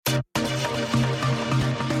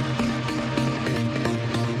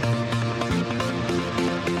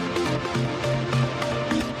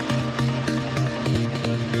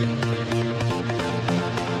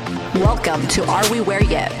Welcome to Are We Where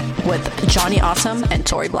Yet with Johnny Awesome and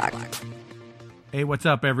Tori Black. Hey, what's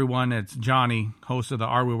up, everyone? It's Johnny, host of the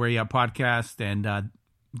Are We Where Yet podcast, and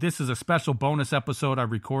this is a special bonus episode I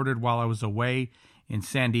recorded while I was away in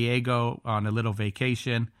San Diego on a little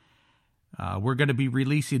vacation. We're going to be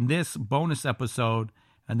releasing this bonus episode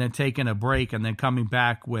and then taking a break and then coming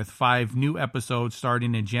back with 5 new episodes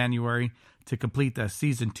starting in January to complete the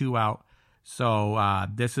season 2 out. So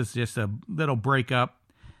this is just a little breakup.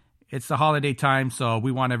 It's the holiday time, so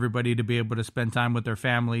we want everybody to be able to spend time with their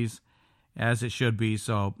families as it should be.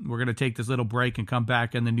 So we're going to take this little break and come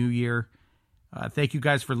back in the new year. Thank you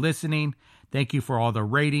guys for listening. Thank you for all the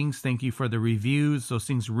ratings. Thank you for the reviews. Those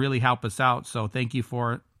things really help us out, so thank you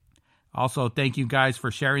for it. Also, thank you guys for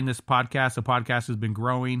sharing this podcast. The podcast has been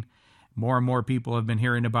growing. More and more people have been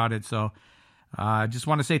hearing about it. So I just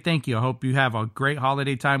want to say thank you. I hope you have a great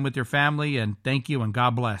holiday time with your family, and thank you, and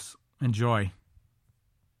God bless. Enjoy.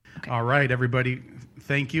 Okay. All right, everybody.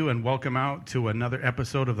 Thank you, and welcome out to another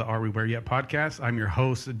episode of the Are We Where Yet podcast. I'm your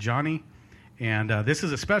host, Johnny, and this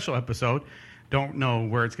is a special episode. Don't know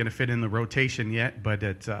where it's going to fit in the rotation yet, but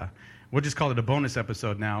we'll just call it a bonus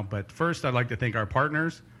episode now. But first, I'd like to thank our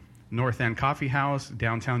partners, North End Coffee House,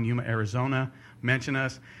 downtown Yuma, Arizona. Mention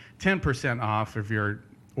us, 10% off of your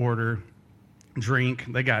order, drink.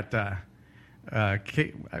 They got, how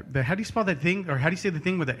do you spell that thing? Or how do you say the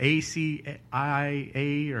thing with the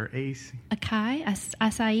A-C-I-A or A-C? Acai?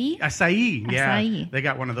 Acai? Acai, yeah. Acai. They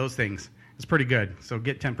got one of those things. It's pretty good. So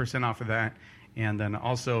get 10% off of that. And then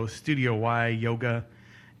also Studio Y Yoga.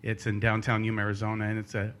 It's in downtown Yuma, Arizona, and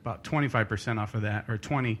it's about 25% off of that, or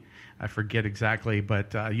 20, I forget exactly.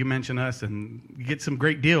 But you mention us, and you get some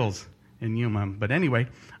great deals in Yuma. But anyway,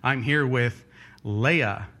 I'm here with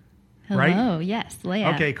Leah, right? Hello, yes,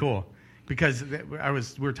 Leah. Okay, cool. Because we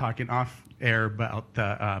were talking off air about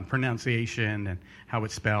the pronunciation and how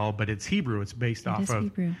it's spelled, but it's Hebrew. It's based off of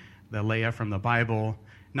Hebrew. The Leah from the Bible,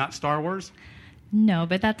 not Star Wars. No,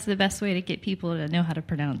 but that's the best way to get people to know how to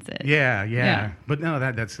pronounce it. Yeah. But no,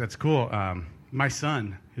 that's cool. My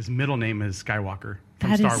son, his middle name is Skywalker from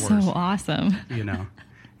That Star is Wars. so awesome. You know,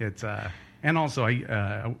 it's and also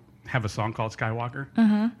I have a song called Skywalker.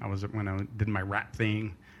 I was when I did my rap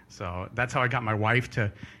thing, so that's how I got my wife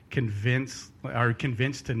to convinced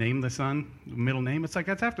to name the son middle name. It's like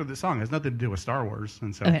that's after the song. It has nothing to do with Star Wars,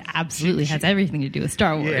 and so it absolutely has everything to do with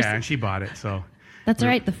Star Wars. Yeah, and she bought it, so. That's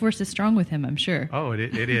right. The Force is strong with him, I'm sure. Oh, it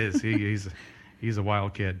is. He's a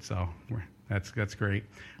wild kid, so that's great.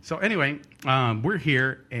 So anyway, we're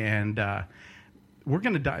here, and we're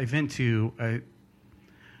going to dive into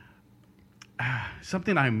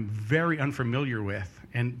something I'm very unfamiliar with,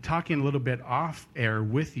 and talking a little bit off air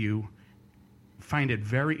with you. Find it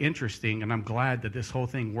very interesting, and I'm glad that this whole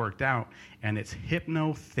thing worked out. And it's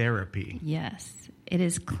hypnotherapy. Yes, it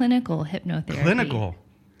is clinical hypnotherapy.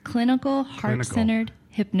 Clinical, heart-centered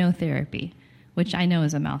hypnotherapy, which I know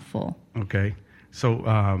is a mouthful. Okay.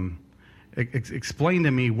 So explain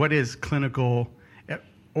to me, what is clinical,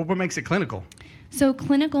 or what makes it clinical? So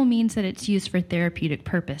clinical means that it's used for therapeutic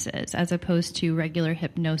purposes, as opposed to regular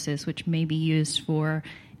hypnosis, which may be used for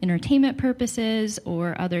entertainment purposes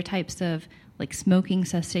or other types of like smoking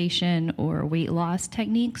cessation or weight loss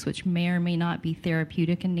techniques, which may or may not be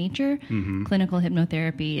therapeutic in nature. Mm-hmm. Clinical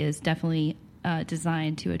hypnotherapy is definitely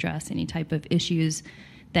designed to address any type of issues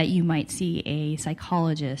that you might see a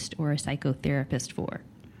psychologist or a psychotherapist for.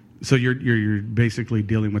 So you're basically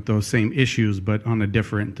dealing with those same issues, but on a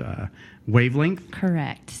different wavelength?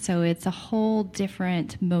 Correct. So it's a whole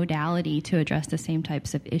different modality to address the same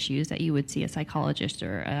types of issues that you would see a psychologist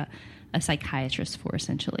or a psychiatrist for,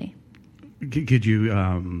 essentially. Could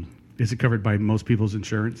you? Is it covered by most people's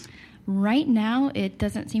insurance? Right now, it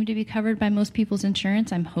doesn't seem to be covered by most people's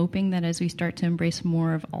insurance. I'm hoping that as we start to embrace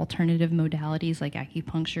more of alternative modalities like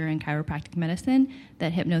acupuncture and chiropractic medicine,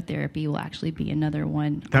 that hypnotherapy will actually be another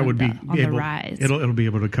one that on would the be rise. It'll be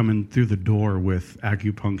able to come in through the door with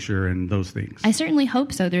acupuncture and those things. I certainly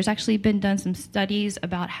hope so. There's actually been done some studies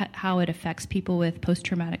about how it affects people with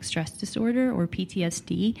post-traumatic stress disorder or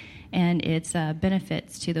PTSD and its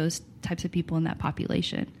benefits to those types of people in that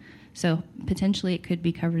population. So potentially it could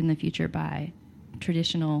be covered in the future by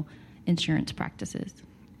traditional insurance practices.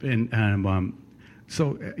 And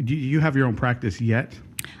so do you have your own practice yet?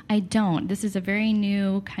 I don't. This is a very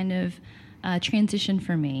new kind of transition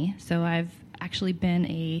for me. So I've actually been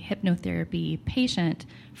a hypnotherapy patient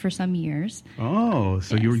for some years. Oh,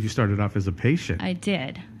 so yes. You started off as a patient. I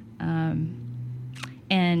did.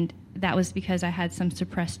 And that was because I had some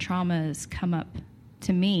suppressed traumas come up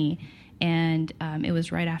to me. And it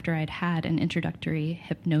was right after I'd had an introductory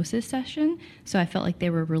hypnosis session. So I felt like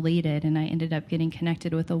they were related, and I ended up getting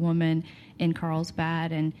connected with a woman in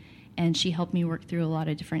Carlsbad, and she helped me work through a lot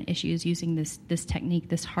of different issues using this technique,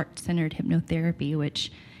 this heart-centered hypnotherapy,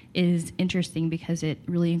 which is interesting because it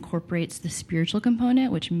really incorporates the spiritual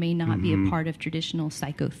component, which may not be a part of traditional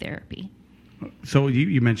psychotherapy. So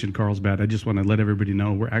you mentioned Carlsbad. I just want to let everybody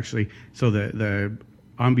know we're actually, so the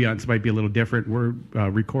ambiance might be a little different. We're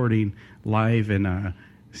recording live in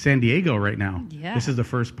San Diego right now. Yeah. This is the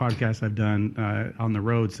first podcast I've done on the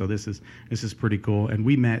road, so this is pretty cool. And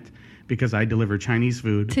we met because I delivered Chinese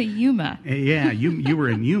food to Yuma. Yeah, you were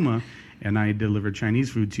in Yuma, and I delivered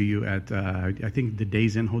Chinese food to you at I think the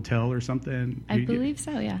Days Inn Hotel or something. I believe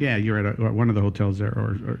so. Yeah. Yeah, you're at one of the hotels there,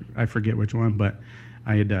 or I forget which one, but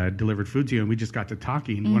I had delivered food to you, and we just got to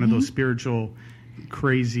talking. One of those spiritual,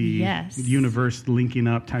 crazy, universe linking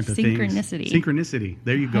up type of things. Synchronicity.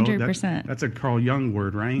 There you go. 100%. That's a Carl Jung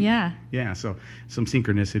word, right? Yeah. Yeah. So some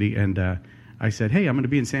synchronicity, and I said, "Hey, I'm going to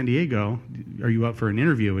be in San Diego. Are you up for an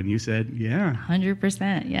interview?" And you said, "Yeah."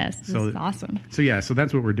 100%. Yes. This is awesome. So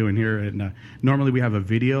that's what we're doing here. And normally we have a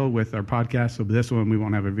video with our podcast, so this one we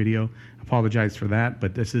won't have a video. Apologize for that,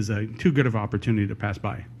 but this is too good of an opportunity to pass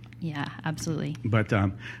by. Yeah, absolutely. But,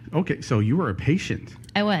 okay, so you were a patient.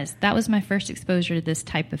 I was. That was my first exposure to this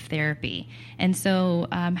type of therapy. And so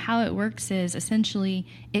how it works is essentially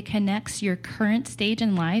it connects your current stage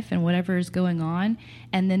in life and whatever is going on,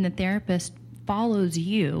 and then the therapist follows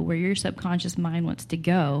you where your subconscious mind wants to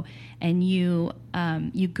go, and you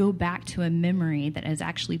go back to a memory that is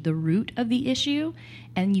actually the root of the issue,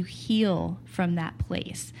 and you heal from that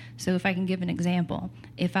place. So if I can give an example,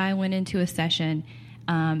 if I went into a session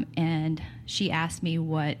and she asked me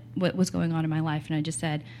what was going on in my life, and I just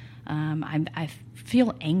said, I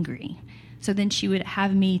feel angry. So then she would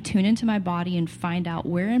have me tune into my body and find out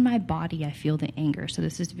where in my body I feel the anger. So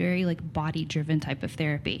this is very like body-driven type of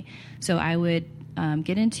therapy. So I would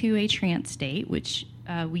get into a trance state, which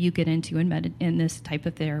you get into in this type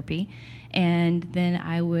of therapy, and then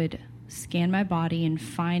I would scan my body and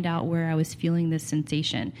find out where I was feeling this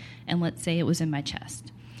sensation. And let's say it was in my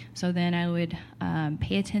chest. So then I would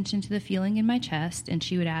pay attention to the feeling in my chest, and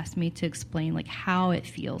she would ask me to explain like how it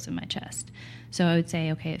feels in my chest. So I would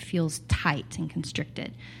say, okay, it feels tight and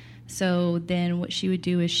constricted. So then what she would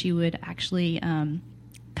do is she would actually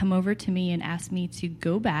come over to me and ask me to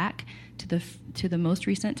go back to the most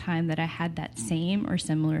recent time that I had that same or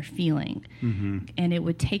similar feeling. Mm-hmm. And it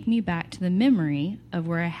would take me back to the memory of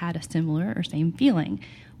where I had a similar or same feeling,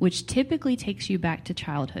 which typically takes you back to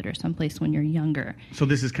childhood or someplace when you're younger. So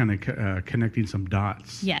this is kind of connecting some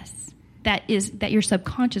dots. Yes. That your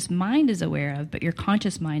subconscious mind is aware of, but your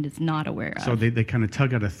conscious mind is not aware of. So they kind of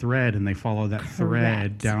tug at a thread, and they follow that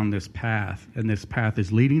thread down this path, and this path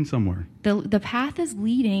is leading somewhere. The path is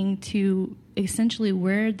leading to essentially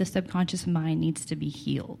where the subconscious mind needs to be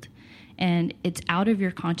healed. And it's out of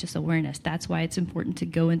your conscious awareness. That's why it's important to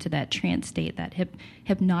go into that trance state, that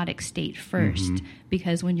hypnotic state first. Mm-hmm.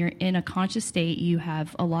 Because when you're in a conscious state, you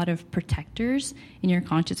have a lot of protectors in your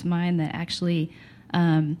conscious mind that actually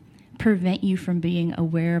prevent you from being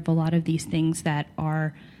aware of a lot of these things that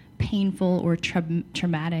are painful or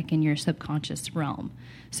traumatic in your subconscious realm.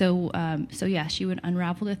 So yeah, she would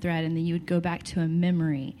unravel the thread, and then you would go back to a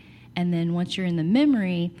memory. And then once you're in the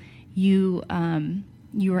memory, you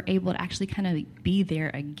are able to actually kind of be there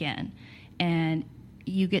again. And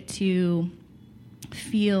you get to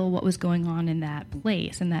feel what was going on in that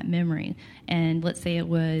place, in that memory. And let's say it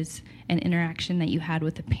was an interaction that you had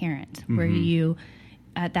with a parent, mm-hmm. where you,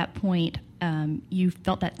 at that point, you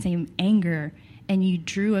felt that same anger, and you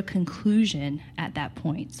drew a conclusion at that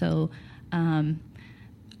point. So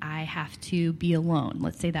I have to be alone.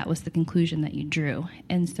 Let's say that was the conclusion that you drew.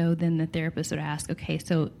 And so then the therapist would ask, okay,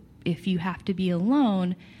 so if you have to be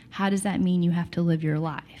alone, how does that mean you have to live your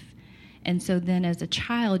life? And so then as a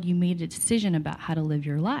child, you made a decision about how to live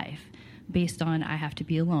your life based on I have to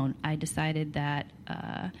be alone. I decided that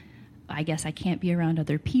I guess I can't be around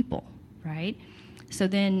other people, right? So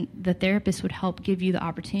then the therapist would help give you the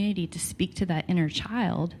opportunity to speak to that inner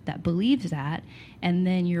child that believes that, and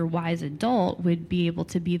then your wise adult would be able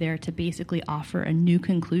to be there to basically offer a new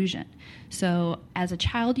conclusion. So as a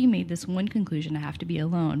child, you made this one conclusion, I have to be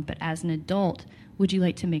alone, but as an adult, would you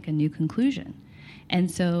like to make a new conclusion? And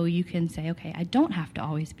so you can say, okay, I don't have to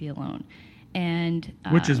always be alone. And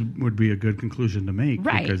which would be a good conclusion to make,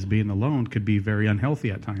 right. Because being alone could be very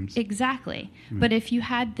unhealthy at times. Exactly. But if you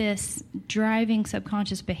had this driving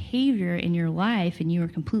subconscious behavior in your life and you were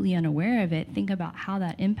completely unaware of it, think about how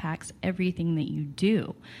that impacts everything that you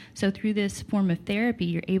do. So through this form of therapy,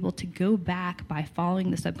 you're able to go back by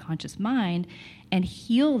following the subconscious mind and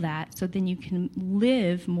heal that, so then you can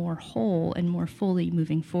live more whole and more fully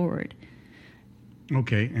moving forward.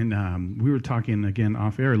 Okay, and we were talking again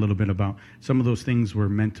off air a little bit about some of those things were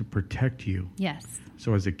meant to protect you. Yes.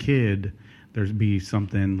 So as a kid, there'd be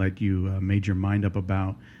something like you made your mind up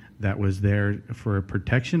about that was there for a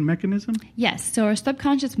protection mechanism? Yes. So our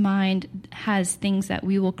subconscious mind has things that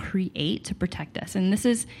we will create to protect us. And this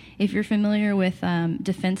is, if you're familiar with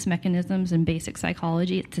defense mechanisms and basic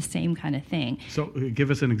psychology, it's the same kind of thing. So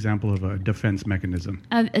give us an example of a defense mechanism.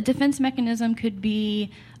 A defense mechanism could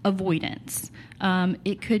be avoidance.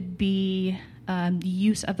 It could be the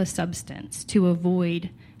use of a substance to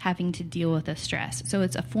avoid having to deal with a stress. So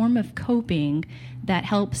it's a form of coping that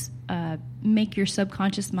helps make your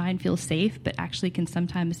subconscious mind feel safe, but actually can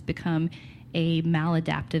sometimes become a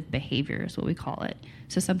maladaptive behavior is what we call it.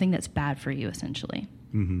 So something that's bad for you, essentially.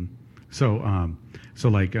 Mm-hmm. So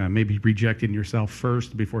like maybe rejecting yourself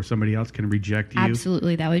first before somebody else can reject you?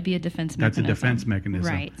 Absolutely. That would be a defense mechanism. That's a defense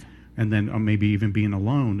mechanism. Right. And then maybe even being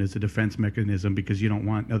alone is a defense mechanism because you don't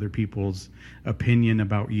want other people's opinion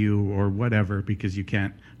about you or whatever, because you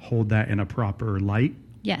can't hold that in a proper light.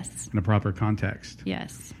 Yes. In a proper context.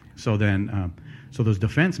 Yes. So then, so those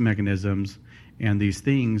defense mechanisms and these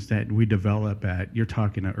things that we develop you're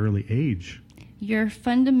talking at early age. Your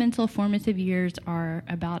fundamental formative years are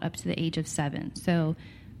about up to the age of 7. So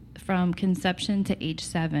from conception to age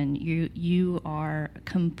 7, you are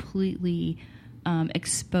completely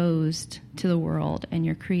exposed to the world, and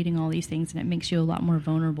you're creating all these things, and it makes you a lot more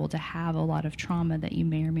vulnerable to have a lot of trauma that you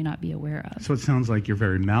may or may not be aware of. So it sounds like you're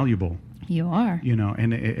very malleable. You are.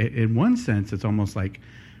 And in one sense, it's almost like,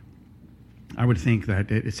 I would think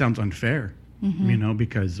that it sounds unfair,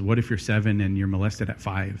 because what if you're 7 and you're molested at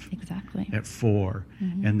 5? Exactly. At 4,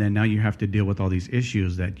 and then now you have to deal with all these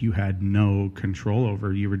issues that you had no control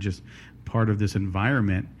over. You were just part of this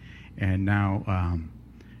environment, and now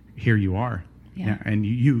here you are. Yeah. And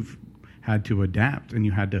you've had to adapt, and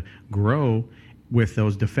you had to grow with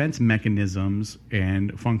those defense mechanisms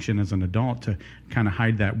and function as an adult to kind of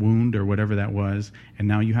hide that wound or whatever that was. And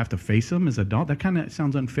now you have to face them as an adult. That kind of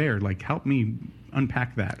sounds unfair. Like, help me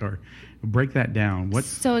unpack that or break that down.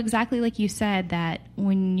 So exactly like you said, that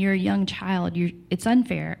when you're a young child, it's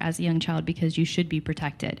unfair as a young child because you should be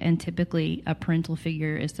protected. And typically a parental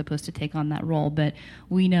figure is supposed to take on that role. But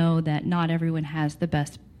we know that not everyone has the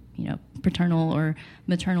best paternal or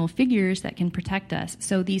maternal figures that can protect us.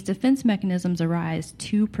 So these defense mechanisms arise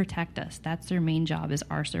to protect us. That's their main job, is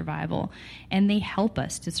our survival. And they help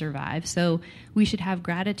us to survive. So we should have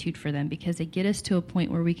gratitude for them because they get us to a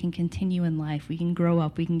point where we can continue in life. We can grow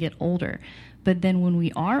up. We can get older. But then when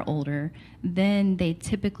we are older, then they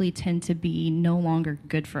typically tend to be no longer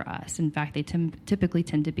good for us. In fact, they typically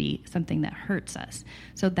tend to be something that hurts us.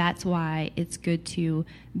 So that's why it's good to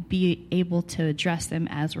be able to address them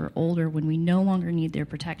as we're older, when we no longer need their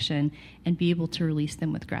protection, and be able to release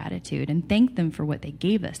them with gratitude and thank them for what they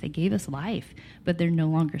gave us. They gave us life, but they're no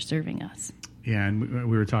longer serving us. Yeah, and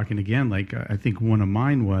we were talking again, like I think one of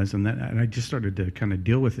mine was, and I just started to kind of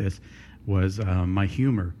deal with this, was my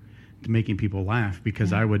humor. Making people laugh,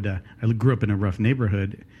 because I grew up in a rough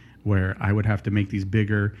neighborhood where I would have to make these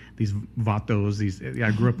vatos, I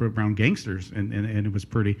grew up around gangsters, and it was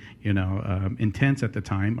pretty, intense at the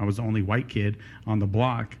time. I was the only white kid on the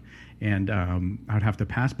block, and I'd have to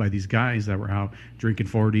pass by these guys that were out drinking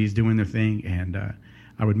 40s, doing their thing, and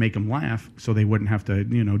I would make them laugh so they wouldn't have to,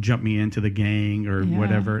 jump me into the gang or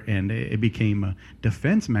whatever, and it became a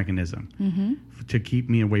defense mechanism to keep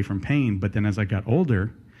me away from pain. But then as I got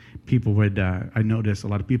older, people would, I noticed a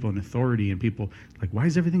lot of people in authority and people like, why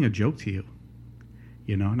is everything a joke to you?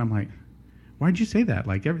 And I'm like, why'd you say that?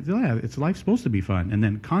 Like, it's life's supposed to be fun. And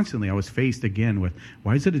then constantly I was faced again with,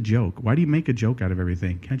 why is it a joke? Why do you make a joke out of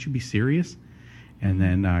everything? Can't you be serious? And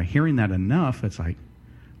then hearing that enough, it's like,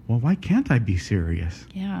 well, why can't I be serious?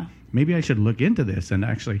 Yeah. Maybe I should look into this. And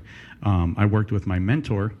actually, I worked with my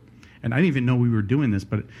mentor, and I didn't even know we were doing this,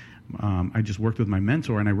 but I just worked with my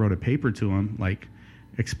mentor, and I wrote a paper to him, like,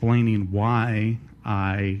 explaining why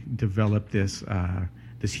I developed this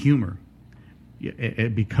humor.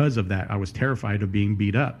 Because of that, I was terrified of being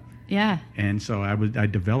beat up. Yeah. And so I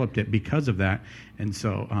developed it because of that. And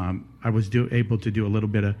so I was able to do a little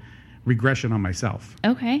bit of regression on myself.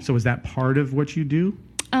 Okay. So is that part of what you do?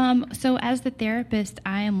 So as the therapist,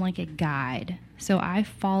 I am like a guide. So I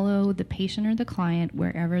follow the patient or the client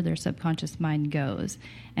wherever their subconscious mind goes.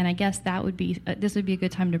 And I guess that would be, this would be a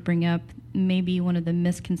good time to bring up maybe one of the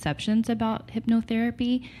misconceptions about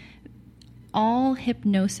hypnotherapy. All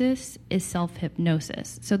hypnosis is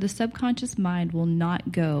self-hypnosis. So the subconscious mind will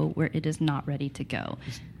not go where it is not ready to go.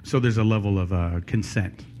 So there's a level of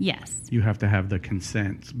consent. Yes. You have to have the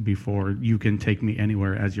consent before you can take me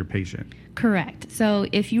anywhere as your patient. Correct. So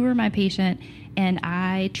if you were my patient and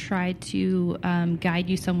I tried to guide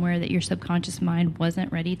you somewhere that your subconscious mind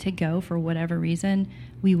wasn't ready to go for whatever reason,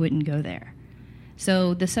 we wouldn't go there.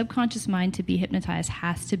 So the subconscious mind to be hypnotized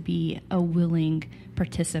has to be a willing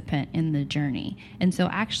participant in the journey. And so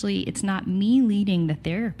actually it's not me leading the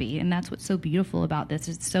therapy, and that's what's so beautiful about this.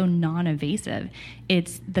 It's so non-invasive.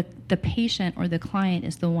 It's the patient or the client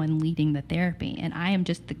is the one leading the therapy, and I am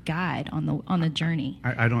just the guide on the journey.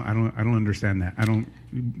 I don't understand that. I don't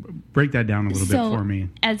break that down a little bit for me.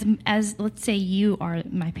 As let's say you are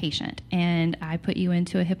my patient and I put you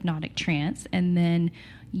into a hypnotic trance, and then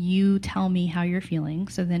you tell me how you're feeling,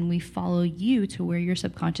 so then we follow you to where your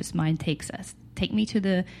subconscious mind takes us. Take me to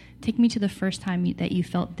the first time that you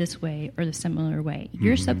felt this way or the similar way.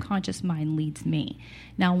 Your subconscious mind leads me.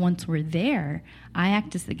 Now, once we're there, I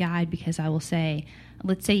act as the guide because I will say,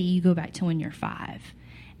 let's say you go back to when you're 5.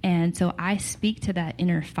 And so I speak to that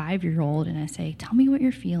inner 5-year-old and I say, tell me what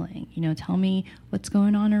you're feeling. Tell me what's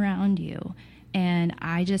going on around you. And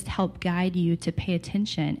I just help guide you to pay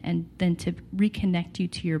attention and then to reconnect you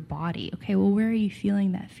to your body. Okay, well, where are you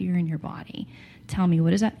feeling that fear in your body? Tell me,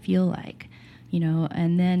 what does that feel like?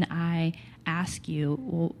 And then I ask you,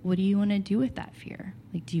 well, what do you want to do with that fear?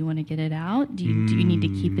 Like, do you want to get it out? Do you need to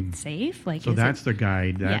keep it safe? Like, so that's the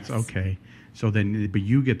guide. That's yes. Okay. So then, but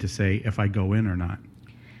you get to say if I go in or not.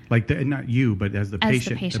 Like, not you, but as the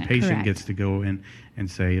patient correct. Gets to go in and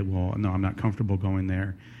say, well, no, I'm not comfortable going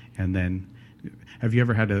there. And then, have you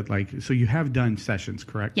ever had to, so you have done sessions,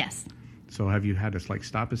 correct? Yes. So have you had to,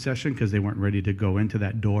 stop a session because they weren't ready to go into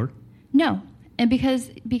that door? No. And because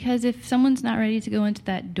if someone's not ready to go into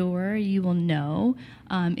that door, you will know.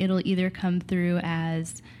 It'll either come through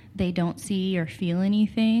as they don't see or feel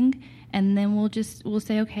anything, and then we'll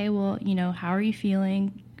say, okay, well, how are you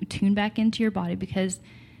feeling? Tune back into your body, because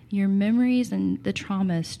your memories and the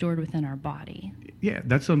trauma is stored within our body. Yeah,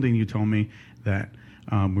 that's something you told me that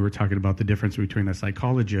we were talking about the difference between a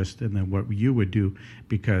psychologist and then what you would do,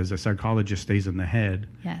 because a psychologist stays in the head.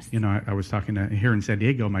 Yes. I was talking to here in San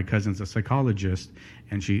Diego, my cousin's a psychologist,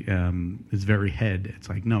 and she is very head. It's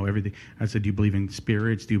like, no, everything. I said, do you believe in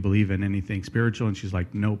spirits? Do you believe in anything spiritual? And she's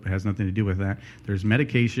like, nope, it has nothing to do with that. There's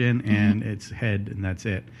medication and it's head, and that's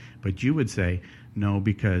it. But you would say, no,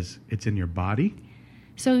 because it's in your body.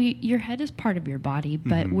 So your head is part of your body,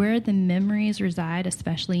 but where the memories reside,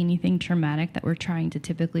 especially anything traumatic that we're trying to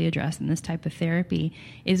typically address in this type of therapy,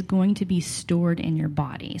 is going to be stored in your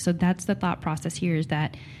body. So that's the thought process here, is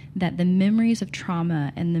that the memories of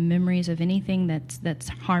trauma and the memories of anything that's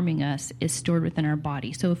harming us is stored within our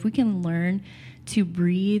body. So if we can learn to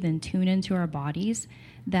breathe and tune into our bodies,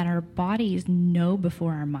 that our bodies know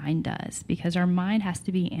before our mind does, because our mind has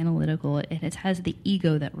to be analytical. It has the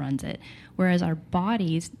ego that runs it, whereas our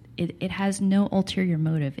bodies, it has no ulterior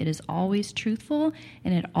motive. It is always truthful,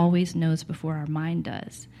 and it always knows before our mind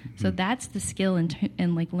does. So that's the skill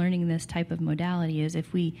in learning this type of modality, is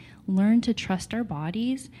if we learn to trust our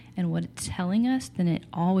bodies and what it's telling us, then it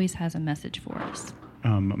always has a message for us.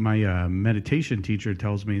 My meditation teacher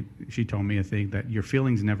told me a thing, that your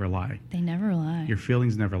feelings never lie. They never lie. Your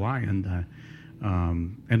feelings never lie. And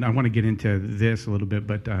I want to get into this a little bit,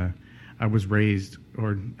 but I was raised,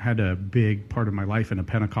 or had a big part of my life in a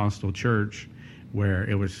Pentecostal church, where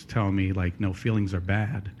it was telling me, no, feelings are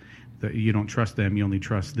bad. That you don't trust them, you only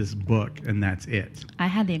trust this book, and that's it. I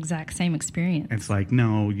had the exact same experience. It's like,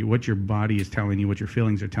 no, what your body is telling you, what your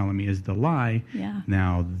feelings are telling me is the lie. Yeah.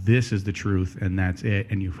 Now, this is the truth, and that's it,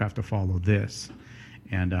 and you have to follow this.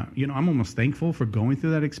 And, I'm almost thankful for going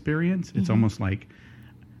through that experience. It's almost like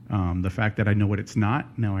the fact that I know what it's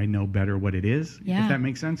not, now I know better what it is, if that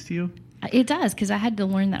makes sense to you. It does, because I had to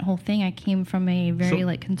learn that whole thing. I came from a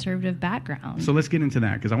very conservative background. So let's get into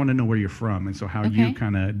that, because I want to know where you're from, and so how you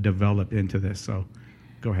kind of developed into this. So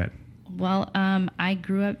go ahead. Well, I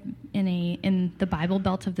grew up in the Bible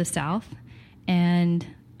Belt of the South, and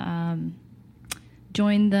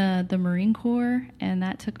joined the Marine Corps, and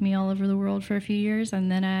that took me all over the world for a few years.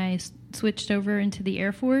 And then I switched over into the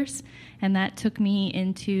Air Force, and that took me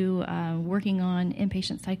into working on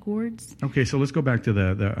inpatient psych wards. Okay, so let's go back to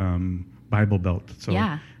the Bible Belt. So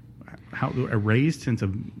yeah. raised since a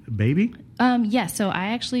baby? So I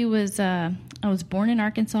actually was born in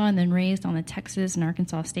Arkansas and then raised on the Texas and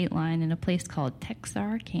Arkansas state line in a place called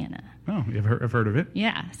Texarkana. Oh, I've heard of it.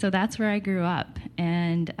 Yeah, so that's where I grew up,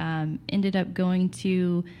 and ended up going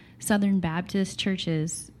to Southern Baptist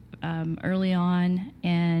churches early on,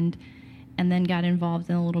 and then got involved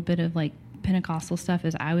in a little bit of like Pentecostal stuff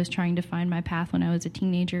as I was trying to find my path when I was a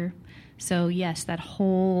teenager. So yes, that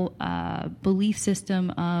whole belief system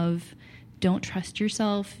of don't trust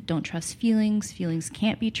yourself, don't trust feelings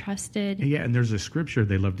can't be trusted. Yeah, and there's a scripture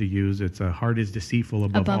they love to use. It's a heart is deceitful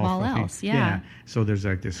above all else. Yeah. So there's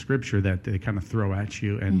like this scripture that they kind of throw at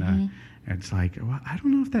you, and it's like, well, I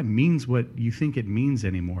don't know if that means what you think it means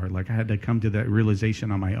anymore. Like I had to come to that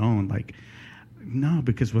realization on my own. Like, no,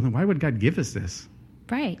 because why would God give us this?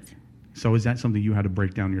 Right. So is that something you had to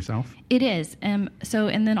break down yourself? It is. And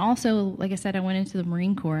then also, like I said, I went into the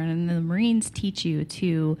Marine Corps, and the Marines teach you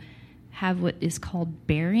to have what is called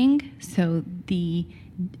bearing. So the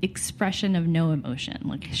expression of no emotion,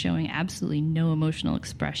 like showing absolutely no emotional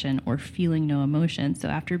expression or feeling no emotion. So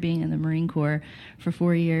after being in the Marine Corps for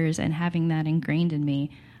 4 years and having that ingrained in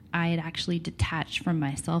me, I had actually detached from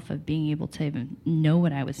myself of being able to even know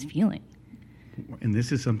what I was feeling. And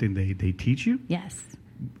this is something they teach you? Yes.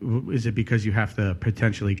 Is it because you have to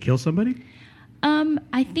potentially kill somebody?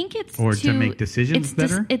 I think it's to make decisions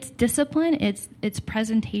better. It's discipline. It's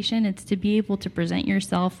presentation. It's to be able to present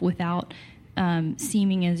yourself without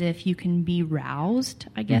seeming as if you can be roused,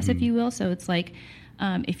 I guess, if you will. So it's like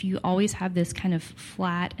if you always have this kind of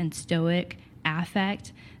flat and stoic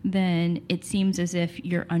affect, then it seems as if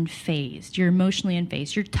you're unfazed. You're emotionally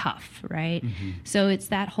unfazed. You're tough, right? So it's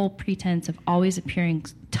that whole pretense of always appearing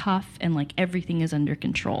tough and like everything is under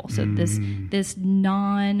control. So this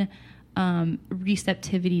non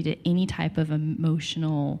receptivity to any type of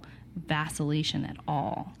emotional vacillation at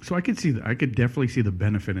all. So I could definitely see the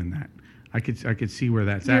benefit in that. I could see where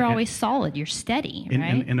that's at. You're always solid. You're steady,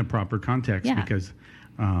 right? In a proper context, because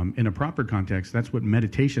in a proper context, that's what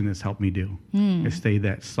meditation has helped me do. Is stay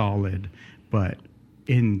that solid, but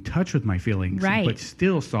in touch with my feelings, right? But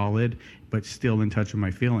still solid, but still in touch with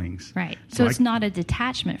my feelings, right? So it's not a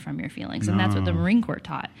detachment from your feelings, and that's what the Marine Corps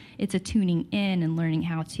taught. It's a tuning in and learning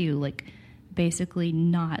how to like basically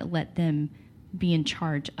not let them be in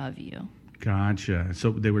charge of you. Gotcha. So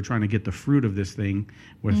they were trying to get the fruit of this thing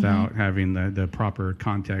without having the proper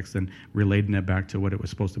context and relating it back to what it was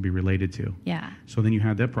supposed to be related to. Yeah. So then you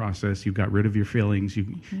had that process. You got rid of your feelings.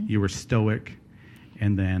 You were stoic.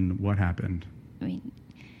 And then what happened? I mean,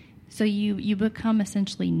 so you become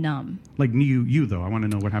essentially numb. Like you though. I want to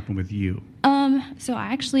know what happened with you. So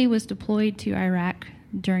I actually was deployed to Iraq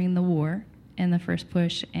during the war in the first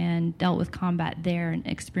push and dealt with combat there and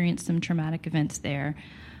experienced some traumatic events there.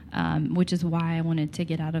 Which is why I wanted to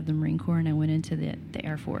get out of the Marine Corps and I went into the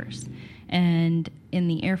Air Force. And in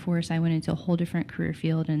the Air Force, I went into a whole different career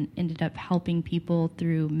field and ended up helping people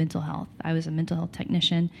through mental health. I was a mental health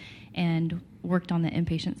technician and worked on the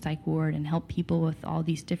inpatient psych ward and helped people with all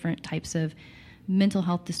these different types of mental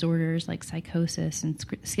health disorders like psychosis and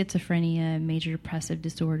schizophrenia, major depressive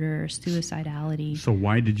disorder, suicidality. So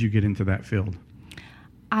why did you get into that field?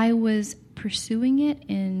 I was pursuing it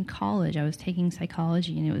in college. I was taking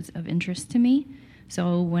psychology, and it was of interest to me.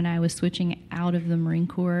 So when I was switching out of the Marine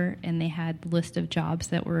Corps and they had the list of jobs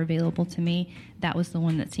that were available to me, that was the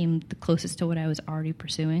one that seemed the closest to what I was already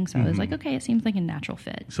pursuing. So I was like, okay, it seems like a natural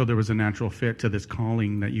fit. So there was a natural fit to this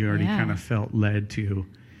calling that you already kind of felt led to.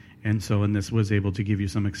 And this was able to give you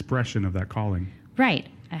some expression of that calling. Right.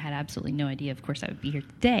 I had absolutely no idea, of course, I would be here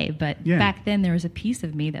today. But back then, there was a piece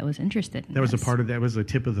of me that was interested in that. Was a part of that. Was a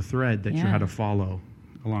tip of the thread that you had to follow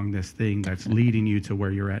along this thing that's leading you to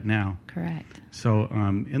where you're at now. Correct. So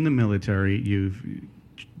in the military, you've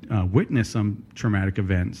witnessed some traumatic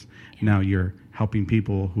events. Yeah. Now you're helping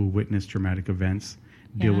people who witness traumatic events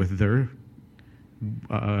deal with their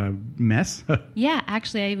mess. Yeah,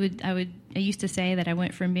 actually, I used to say that I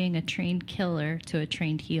went from being a trained killer to a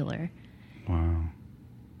trained healer. Wow.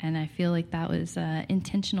 And I feel like that was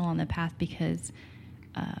intentional on the path because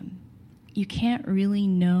you can't really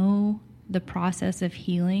know the process of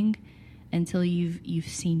healing until you've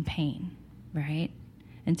seen pain, right?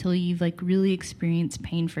 Until you've like really experienced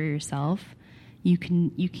pain for yourself, you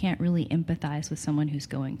can't really empathize with someone who's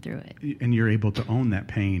going through it. And you're able to own that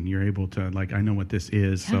pain. You're able to like, I know what this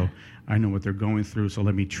is, so I know what they're going through, so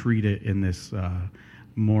let me treat it in this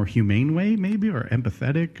more humane way, maybe, or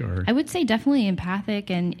empathetic, or I would say definitely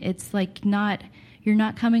empathic. And it's like you're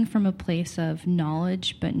not coming from a place of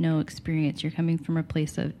knowledge but no experience. You're coming from a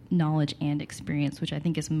place of knowledge and experience, which I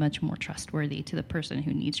think is much more trustworthy to the person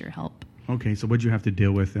who needs your help. Okay, so what did you have to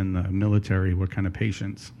deal with in the military? What kind of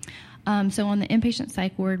patients? So on the inpatient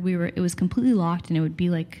psych ward, it was completely locked, and it would be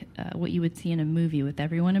like what you would see in a movie with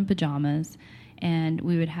everyone in pajamas. And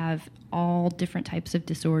we would have all different types of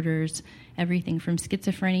disorders, everything from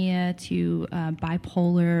schizophrenia to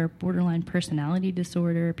bipolar, borderline personality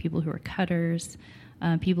disorder, people who are cutters,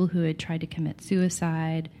 people who had tried to commit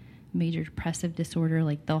suicide, major depressive disorder,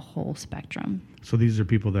 like the whole spectrum. So these are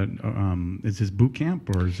people that, is this boot camp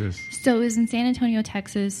or is this? So it was in San Antonio,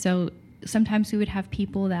 Texas. So sometimes we would have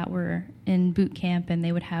people that were in boot camp and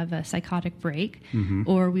they would have a psychotic break,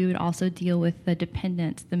 or we would also deal with the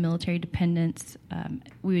dependents, the military dependents.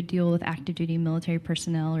 We would deal with active duty military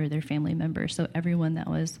personnel or their family members. So everyone that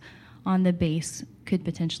was on the base could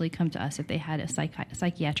potentially come to us if they had a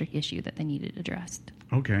psychiatric issue that they needed addressed.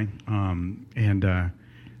 Okay.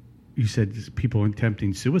 You said people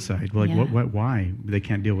attempting suicide. Like, why? They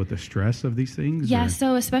can't deal with the stress of these things? Yeah,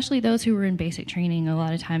 so especially those who were in basic training, a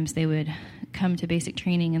lot of times they would come to basic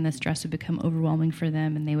training and the stress would become overwhelming for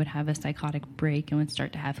them, and they would have a psychotic break and would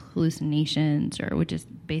start to have hallucinations or would just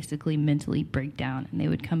basically mentally break down. And they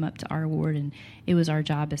would come up to our ward, and it was our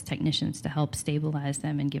job as technicians to help stabilize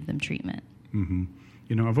them and give them treatment. Mm-hmm.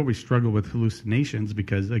 You know, I've always struggled with hallucinations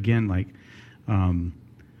because, again, like...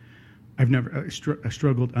 I've never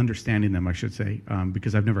struggled understanding them, I should say,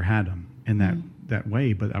 because I've never had them in that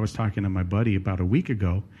way. But I was talking to my buddy about a week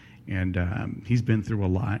ago, and he's been through a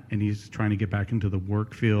lot, and he's trying to get back into the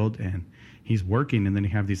work field, and he's working, and then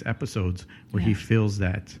he have these episodes where he feels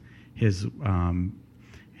that his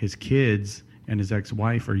kids and his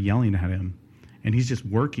ex-wife are yelling at him. And he's just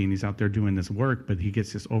working. He's out there doing this work, but he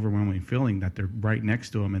gets this overwhelming feeling that they're right next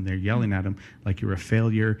to him and they're yelling at him like, you're a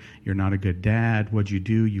failure, you're not a good dad, what'd you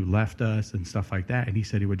do, you left us, and stuff like that. And he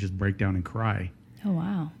said he would just break down and cry. Oh,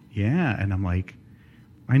 wow. Yeah, and I'm like,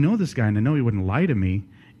 I know this guy, and I know he wouldn't lie to me,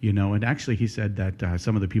 you know. And actually he said that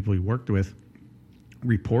some of the people he worked with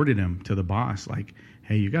reported him to the boss, like,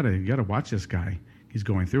 hey, you gotta watch this guy. He's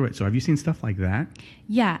going through it. So have you seen stuff like that?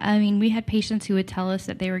 Yeah. I mean, we had patients who would tell us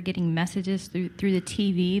that they were getting messages through the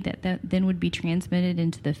TV that then would be transmitted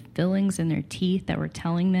into the fillings in their teeth that were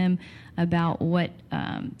telling them about what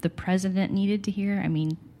the president needed to hear. I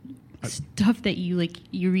mean, stuff that you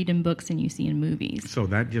read in books and you see in movies. So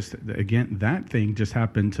that that thing just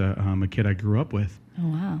happened to a kid I grew up with. Oh,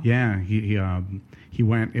 wow. Yeah. He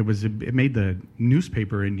went, it made the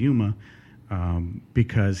newspaper in Yuma,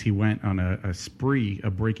 because he went on a spree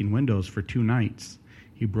of breaking windows for 2 nights.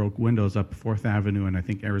 He broke windows up 4th Avenue and I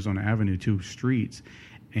think Arizona Avenue, 2 streets.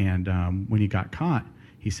 And when he got caught,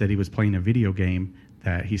 he said he was playing a video game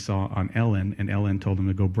that he saw on Ellen, and Ellen told him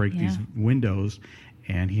to go break these windows,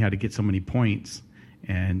 and he had to get so many points.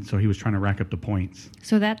 And so he was trying to rack up the points.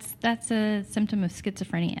 So that's a symptom of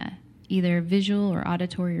schizophrenia, either visual or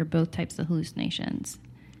auditory or both types of hallucinations.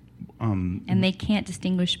 And they can't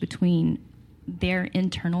distinguish between their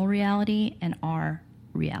internal reality and our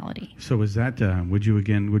reality. So is that would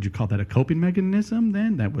you call that a coping mechanism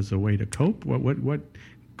then? That was a way to cope? What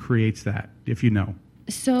creates that, if you know?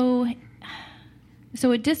 So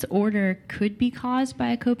a disorder could be caused by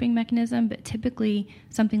a coping mechanism, but typically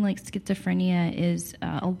something like schizophrenia is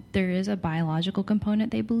there is a biological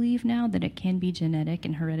component, they believe now, that it can be genetic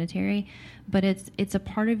and hereditary, but it's a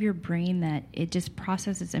part of your brain that it just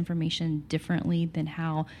processes information differently than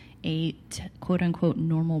how a quote-unquote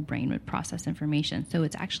normal brain would process information. So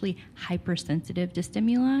it's actually hypersensitive to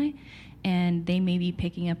stimuli, and they may be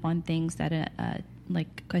picking up on things that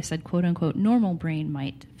like I said, quote-unquote normal brain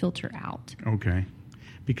might filter out. Okay.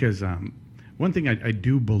 Because one thing I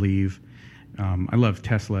do believe, I love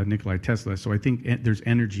Nikola Tesla, so I think there's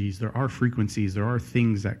energies, there are frequencies, there are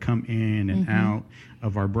things that come in and out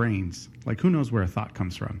of our brains. Like, who knows where a thought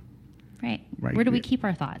comes from? Right. Where do we keep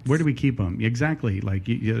our thoughts? Where do we keep them? Exactly. Like,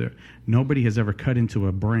 nobody has ever cut into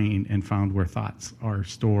a brain and found where thoughts are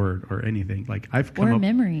stored or anything. Like, I've come or up...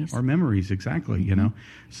 memories. Or memories, exactly, you know?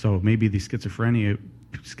 So maybe these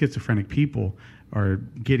schizophrenic people are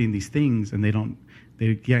getting these things, and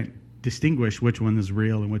they can't distinguish which one is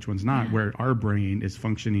real and which one's not, where our brain is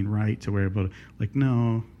functioning right to where able to, like,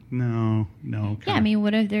 no. Yeah, I mean,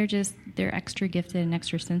 what if they're extra gifted and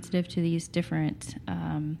extra sensitive to these different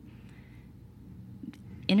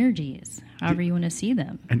energies, however you want to see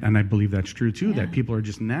them. And I believe that's true, too, that people are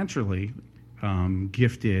just naturally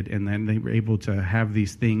gifted, and then they were able to have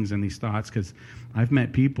these things and these thoughts, because I've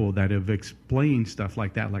met people that have explained stuff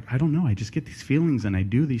like that, like, I don't know, I just get these feelings and I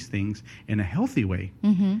do these things in a healthy way.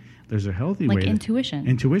 There's a healthy way. Like intuition.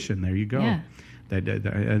 Intuition, there you go. Yeah.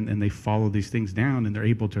 And they follow these things down, and they're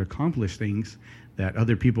able to accomplish things that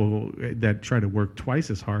other people that try to work twice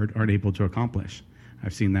as hard aren't able to accomplish.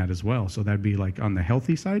 I've seen that as well. So that'd be like on the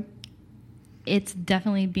healthy side. It's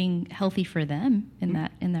definitely being healthy for them in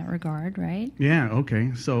that regard, right? Yeah.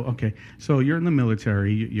 Okay. So you're in the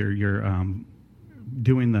military. You're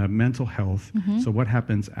doing the mental health. Mm-hmm. So what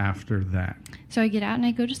happens after that? So I get out and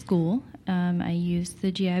I go to school. I use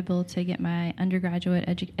the GI Bill to get my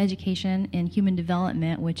undergraduate education in human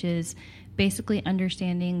development, which is basically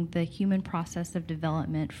understanding the human process of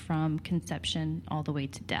development from conception all the way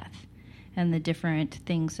to death, and the different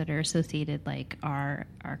things that are associated, like our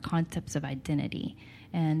concepts of identity.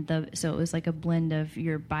 And so it was like a blend of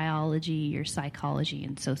your biology, your psychology,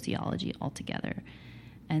 and sociology all together.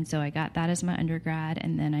 And so I got that as my undergrad,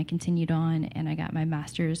 and then I continued on, and I got my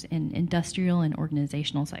master's in industrial and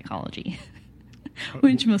organizational psychology,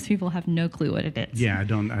 which most people have no clue what it is. Yeah, I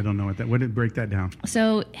don't know what did it break that down?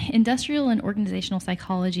 So industrial and organizational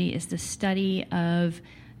psychology is the study of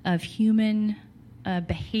human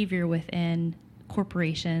behavior within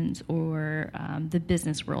corporations or the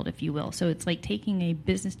business world, if you will. So it's like taking a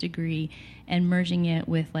business degree and merging it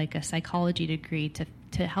with like a psychology degree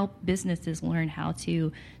to help businesses learn how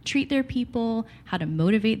to treat their people, how to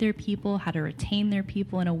motivate their people, how to retain their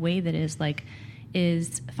people in a way that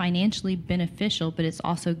is financially beneficial, but it's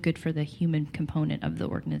also good for the human component of the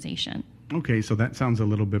organization. Okay, so that sounds a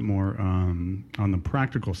little bit more on the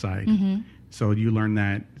practical side. Mm-hmm. So you learn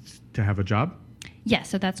that to have a job? Yeah,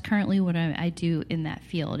 so that's currently what I do in that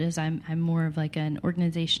field. Is I'm more of like an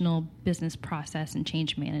organizational business process and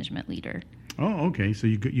change management leader. Oh, okay. So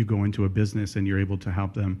you go into a business and you're able to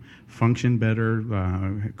help them function better,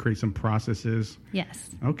 create some processes.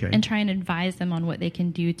 Yes. Okay. And try and advise them on what they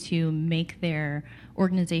can do to make their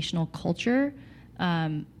organizational culture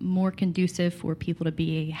more conducive for people to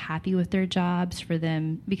be happy with their jobs, for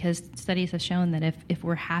them, because studies have shown that if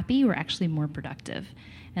we're happy, we're actually more productive.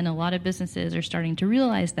 And a lot of businesses are starting to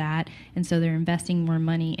realize that, and so they're investing more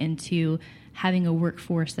money into having a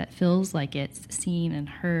workforce that feels like it's seen and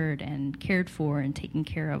heard and cared for and taken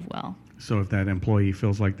care of well. So if that employee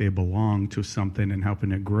feels like they belong to something and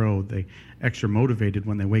helping it grow, they extra motivated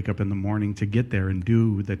when they wake up in the morning to get there and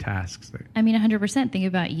do the tasks. I mean, 100%. Think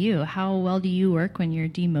about you. How well do you work when you're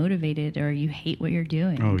demotivated or you hate what you're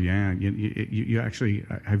doing? Oh, yeah. You actually,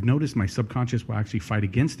 I've noticed my subconscious will actually fight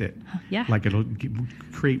against it. Yeah. Like it'll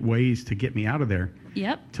create ways to get me out of there.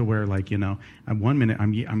 Yep. To where, like, at 1 minute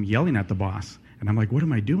I'm yelling at the boss. And I'm like, what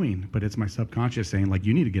am I doing? But it's my subconscious saying, like,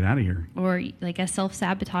 you need to get out of here. Or like a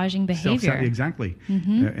self-sabotaging behavior. Exactly.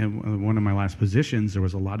 Mm-hmm. And one of my last positions, there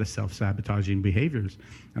was a lot of self-sabotaging behaviors.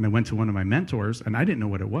 And I went to one of my mentors, and I didn't know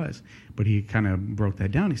what it was. But he kind of broke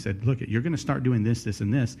that down. He said, look, you're going to start doing this, this,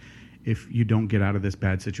 and this if you don't get out of this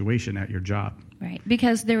bad situation at your job. Right.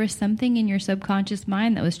 Because there was something in your subconscious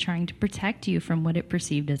mind that was trying to protect you from what it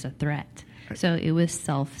perceived as a threat. So it was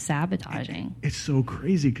self-sabotaging. It's so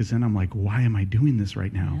crazy because then I'm like, why am I doing this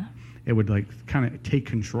right now? Yeah. It would like kind of take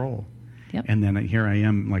control. Yep. And then here I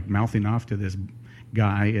am like mouthing off to this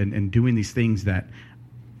guy and doing these things that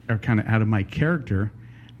are kind of out of my character.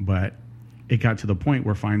 But it got to the point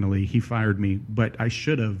where finally he fired me. But I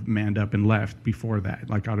should have manned up and left before that.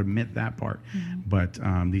 Like, I'll admit that part. Mm-hmm.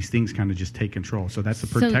 But these things kind of just take control. So that's a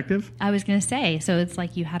protective? So, I was going to say, so it's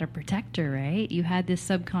like you had a protector, right? You had this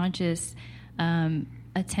subconscious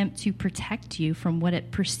attempt to protect you from what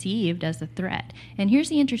it perceived as a threat. And here's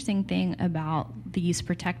the interesting thing about these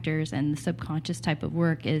protectors and the subconscious type of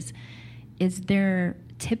work is they're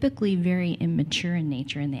typically very immature in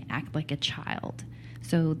nature and they act like a child.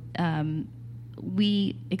 So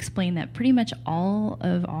we explain that pretty much all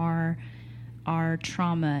of our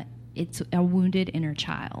trauma, it's a wounded inner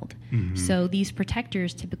child. Mm-hmm. So these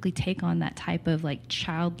protectors typically take on that type of like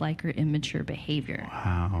childlike or immature behavior.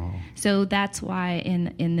 Wow. So that's why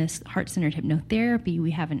in this heart-centered hypnotherapy,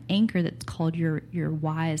 we have an anchor that's called your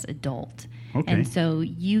wise adult. Okay. And so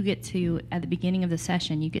you get to, at the beginning of the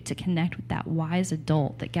session, you get to connect with that wise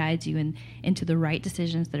adult that guides you into the right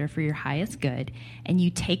decisions that are for your highest good, and you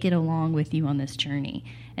take it along with you on this journey.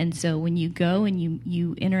 And so when you go and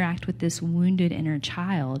you interact with this wounded inner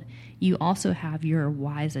child, you also have your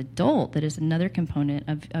wise adult that is another component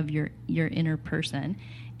of your inner person,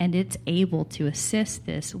 and it's able to assist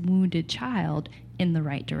this wounded child in the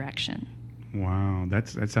right direction. Wow,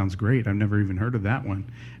 that sounds great. I've never even heard of that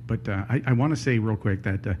one. But I want to say real quick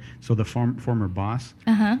that so the former boss,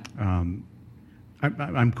 I'm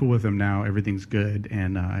cool with him now. Everything's good,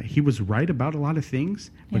 and he was right about a lot of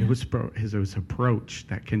things, but it was his approach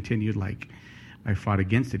that continued. Like, I fought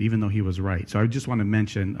against it, even though he was right. So I just want to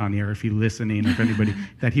mention on the air, if he's listening, or if anybody,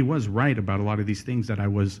 that he was right about a lot of these things that I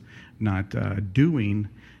was not doing,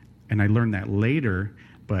 and I learned that later.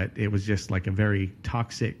 but it was just like a very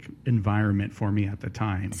toxic environment for me at the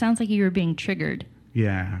time. Sounds like you were being triggered.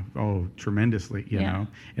 Yeah. Oh, tremendously, you know.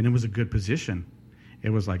 And it was a good position. It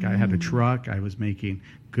was like I had a truck, I was making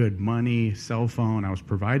good money, cell phone, I was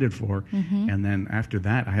provided for. And then after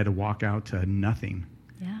that, I had to walk out to nothing.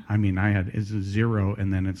 Yeah. I mean, it's a zero,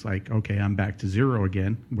 and then it's like, okay, I'm back to zero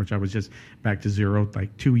again, which I was just back to zero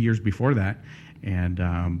like 2 years before that. And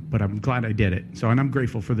but I'm glad I did it. And I'm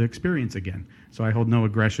grateful for the experience again. So I hold no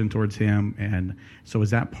aggression towards him. And so is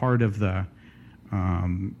that part of the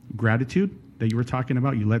gratitude that you were talking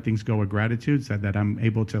about? You let things go with gratitude, so that I'm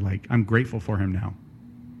able to I'm grateful for him now.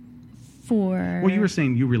 Well, you were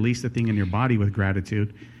saying you release the thing in your body with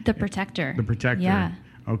gratitude. The protector. The protector. Yeah.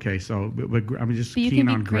 Okay, so but I'm just keen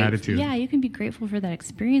on gratitude. Yeah, you can be grateful for that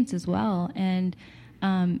experience as well. And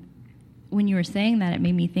when you were saying that, it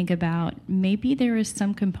made me think about maybe there was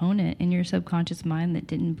some component in your subconscious mind that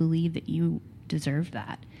didn't believe that you deserved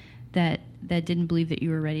that didn't believe that you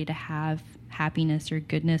were ready to have happiness or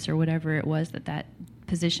goodness or whatever it was that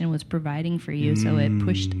position was providing for you. So it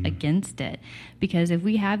pushed against it. Because if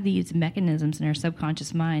we have these mechanisms in our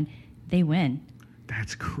subconscious mind, they win.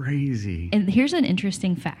 That's crazy. And here's an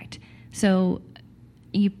interesting fact. So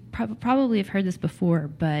you probably have heard this before,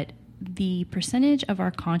 but the percentage of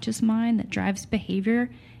our conscious mind that drives behavior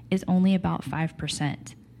is only about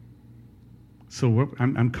 5%. So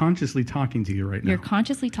I'm consciously talking to you right now. You're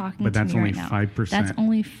consciously talking to me right now. But that's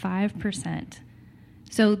only 5%. That's only 5%.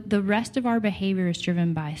 So the rest of our behavior is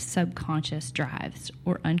driven by subconscious drives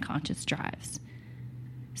or unconscious drives.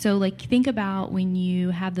 So think about when you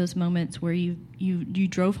have those moments where you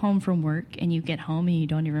drove home from work and you get home and you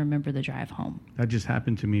don't even remember the drive home. That just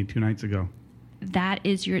happened to me 2 nights ago. That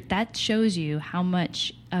shows you how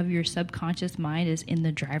much of your subconscious mind is in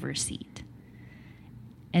the driver's seat.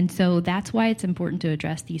 And so that's why it's important to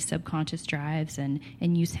address these subconscious drives and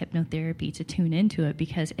use hypnotherapy to tune into it,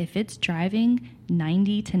 because if it's driving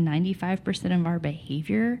 90 to 95% of our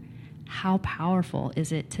behavior, how powerful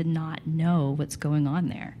is it to not know what's going on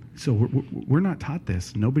there? So we're not taught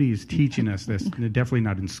this. Nobody is teaching us this. Definitely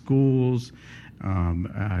not in schools.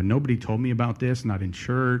 Nobody told me about this, not in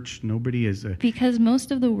church. Nobody is... Because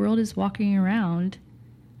most of the world is walking around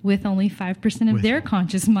with only 5% of their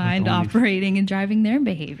conscious mind operating and driving their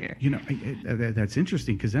behavior. That's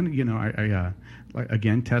interesting, because then, I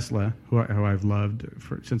again, Tesla, who I've loved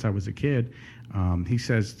since I was a kid, he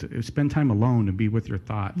says to spend time alone and be with your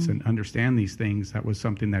thoughts and understand these things. That was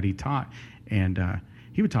something that he taught. And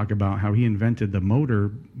he would talk about how he invented the motor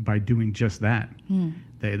by doing just that.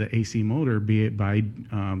 The AC motor, be it by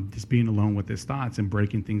just being alone with his thoughts and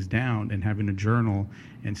breaking things down and having a journal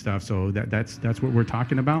and stuff. So that's what we're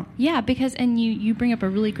talking about. Yeah, because you bring up a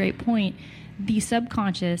really great point. The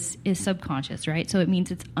subconscious is subconscious, right? So it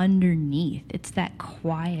means it's underneath. It's that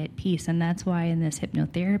quiet piece, and that's why in this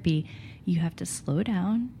hypnotherapy, you have to slow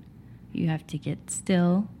down, you have to get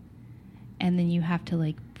still, and then you have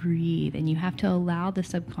to breathe, and you have to allow the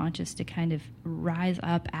subconscious to kind of rise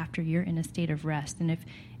up after you're in a state of rest. And if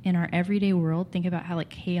in our everyday world, think about how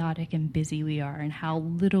chaotic and busy we are, and how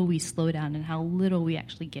little we slow down, and how little we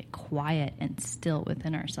actually get quiet and still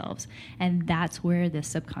within ourselves. And that's where the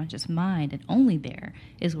subconscious mind, and only there,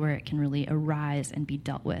 is where it can really arise and be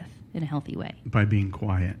dealt with in a healthy way. By being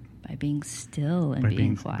quiet. By being still and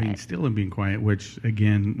being quiet. Being still and being quiet, which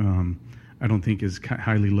again, I don't think is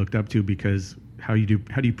highly looked up to, because how do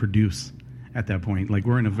you produce at that point?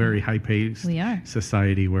 We're in a very high-paced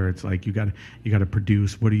society where it's you got to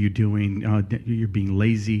produce. What are you doing? You're being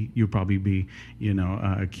lazy. You'll probably be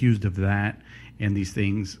accused of that and these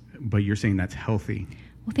things. But you're saying that's healthy.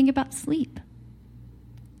 Well, think about sleep.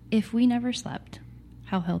 If we never slept,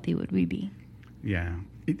 how healthy would we be? Yeah,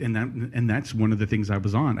 and that's one of the things I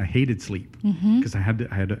was on. I hated sleep because I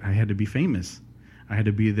had to be famous. I had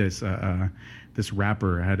to be this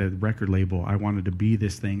rapper. I had a record label. I wanted to be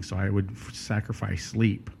this thing, so I would sacrifice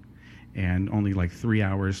sleep, and only 3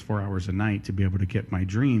 hours, 4 hours a night to be able to get my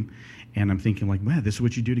dream. And I'm thinking man, this is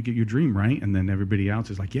what you do to get your dream, right? And then everybody else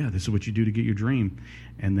is yeah, this is what you do to get your dream.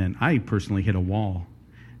 And then I personally hit a wall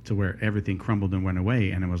to where everything crumbled and went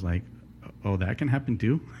away, and it was oh, that can happen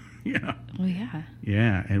too. Yeah. Well, yeah.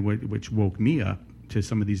 Yeah, and which woke me up to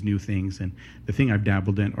some of these new things. And the thing I've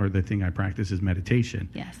dabbled in, or the thing I practice, is meditation.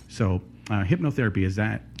 Yes. So hypnotherapy, is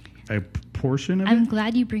that a portion of it? I'm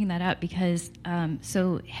glad you bring that up, because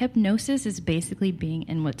so hypnosis is basically being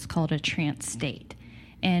in what's called a trance state.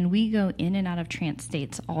 And we go in and out of trance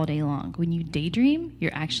states all day long. When you daydream,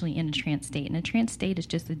 you're actually in a trance state. And a trance state is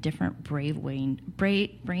just a different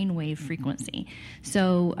brainwave frequency.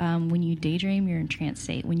 So when you daydream, you're in trance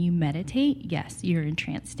state. When you meditate, yes, you're in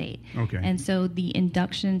trance state. Okay. And so the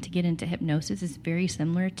induction to get into hypnosis is very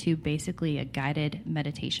similar to basically a guided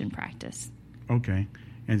meditation practice. Okay.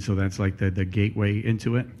 And so that's like the gateway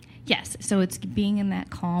into it? Yes. So it's being in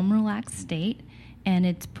that calm, relaxed state. And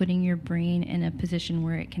it's putting your brain in a position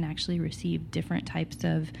where it can actually receive different types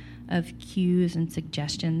of cues and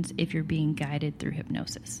suggestions if you're being guided through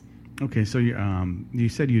hypnosis. Okay, so you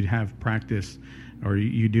said you'd have practice, or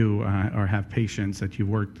you do, or have patients that you've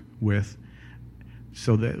worked with.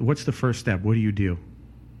 So what's the first step? What do you do?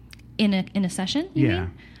 In a session,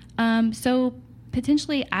 you mean? So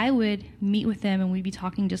potentially I would meet with them and we'd be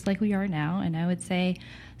talking just like we are now, and I would say,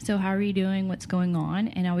 so how are you doing? What's going on?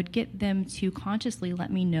 And I would get them to consciously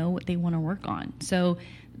let me know what they want to work on. So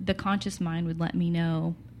the conscious mind would let me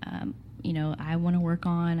know, I want to work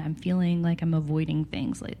on, I'm feeling like I'm avoiding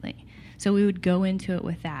things lately. So we would go into it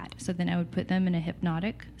with that. So then I would put them in a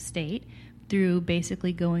hypnotic state through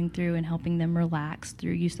basically going through and helping them relax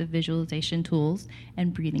through use of visualization tools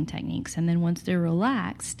and breathing techniques. And then once they're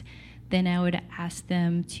relaxed, then I would ask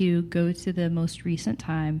them to go to the most recent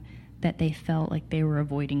time that they felt like they were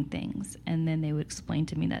avoiding things. And then they would explain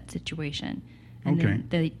to me that situation. And then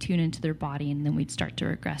they tune into their body, and then we'd start to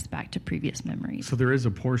regress back to previous memories. So there is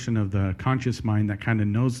a portion of the conscious mind that kind of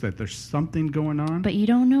knows that there's something going on. But you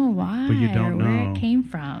don't know why or where it came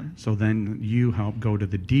from. So then you help go to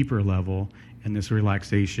the deeper level in this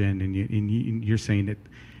relaxation, and you're saying that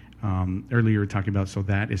earlier you were talking about, so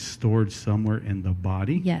that is stored somewhere in the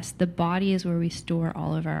body? Yes, the body is where we store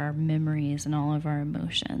all of our memories and all of our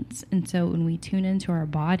emotions. And so when we tune into our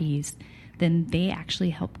bodies, then they actually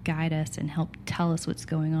help guide us and help tell us what's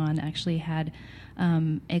going on. I actually had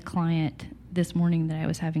a client this morning that I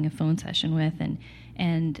was having a phone session with,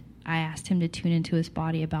 and I asked him to tune into his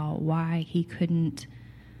body about why he couldn't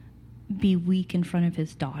be weak in front of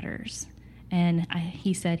his daughters. And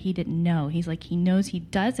he said he didn't know. He's like, he knows he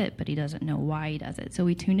does it, but he doesn't know why he does it. So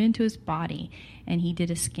we tuned into his body, and he did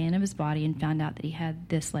a scan of his body and found out that he had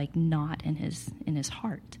this like knot in his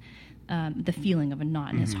heart. The feeling of a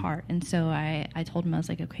knot in his heart. And so I told him, I was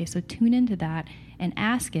like, okay, so tune into that and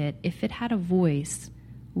ask it, if it had a voice,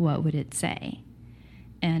 what would it say?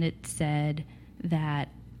 And it said that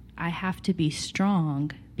I have to be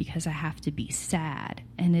strong because I have to be sad.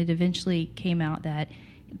 And it eventually came out that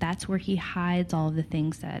that's where he hides all of the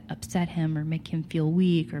things that upset him or make him feel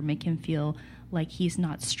weak or make him feel like he's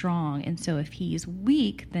not strong. And so if he's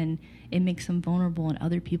weak, then it makes him vulnerable, and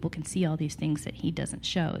other people can see all these things that he doesn't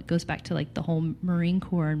show. It goes back to like the whole Marine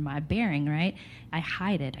Corps and my bearing, right? I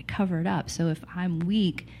hide it, I cover it up. So if I'm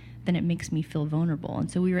weak, then it makes me feel vulnerable.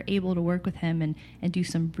 And so we were able to work with him and do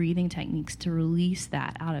some breathing techniques to release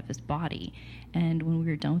that out of his body. And when we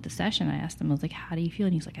were done with the session, I asked him, I was like, how do you feel?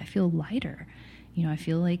 And he's like, I feel lighter. I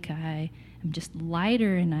feel like I'm just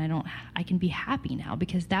lighter, and I can be happy now,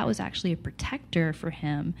 because that was actually a protector for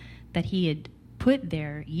him that he had put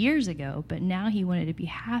there years ago, but now he wanted to be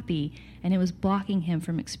happy, and it was blocking him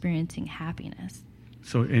from experiencing happiness.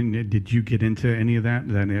 So, and did you get into any of that,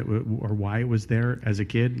 or why it was there as a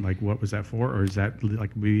kid? Like, what was that for, or is that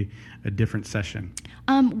like maybe a different session?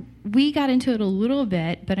 We got into it a little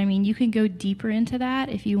bit, but I mean, you can go deeper into that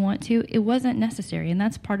if you want to. It wasn't necessary, and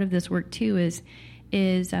that's part of this work too. Is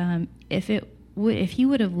if he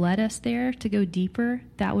would have led us there to go deeper,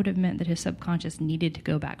 that would have meant that his subconscious needed to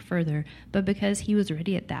go back further. But because he was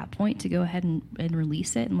ready at that point to go ahead and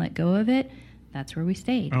release it and let go of it, that's where we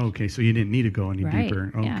stayed. Oh, okay, so you didn't need to go any right.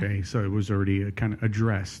 deeper. Okay, yeah. So it was already kind of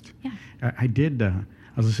addressed. Yeah. I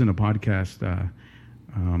was listening to a podcast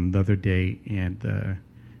the other day, and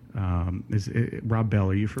Rob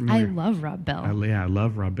Bell, are you familiar? I love Rob Bell. I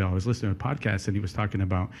love Rob Bell. I was listening to a podcast, and he was talking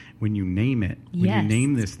about when you name it, when yes. you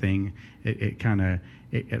name this thing, it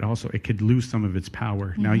could lose some of its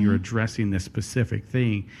power. Mm-hmm. Now you're addressing this specific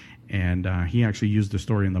thing, and he actually used the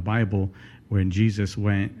story in the Bible when Jesus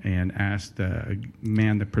went and asked a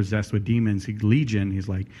man that possessed with demons, Legion. He's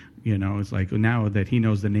like, it's like now that he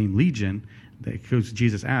knows the name Legion, because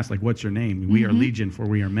Jesus asked, like, what's your name? We are Legion, for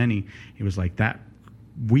we are many. He was like, that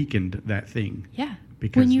weakened that thing. Yeah.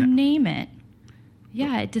 Because when you name it,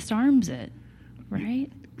 it disarms it, right?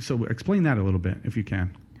 So explain that a little bit, if you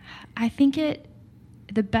can. I think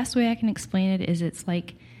the best way I can explain it is it's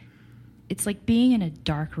like being in a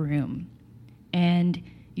dark room, and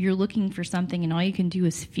you're looking for something, and all you can do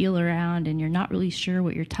is feel around, and you're not really sure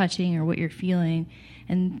what you're touching or what you're feeling.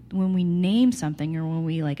 And when we name something, or when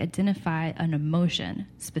we like identify an emotion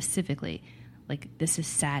specifically, like this is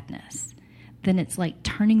sadness, then it's like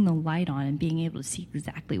turning the light on and being able to see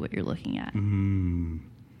exactly what you're looking at.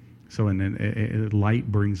 So, and then light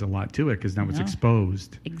brings a lot to it because now it's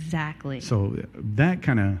exposed. Exactly. So that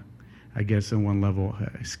kind of, I guess, on one level,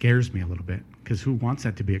 scares me a little bit because who wants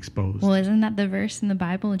that to be exposed? Well, isn't that the verse in the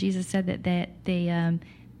Bible? Jesus said that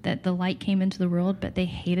the light came into the world, but they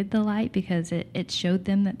hated the light because it showed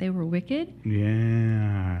them that they were wicked.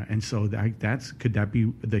 Yeah, and so could that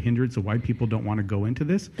be the hindrance of why people don't want to go into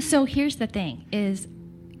this? So here's the thing: is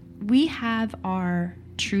we have our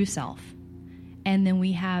true self. And then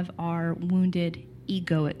we have our wounded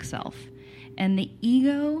egoic self. And the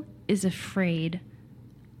ego is afraid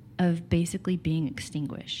of basically being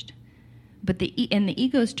extinguished. But the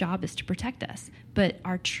ego's job is to protect us. But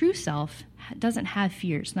our true self doesn't have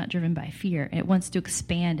fear. It's not driven by fear. It wants to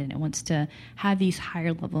expand and it wants to have these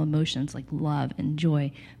higher level emotions like love and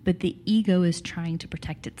joy. But the ego is trying to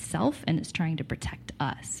protect itself and it's trying to protect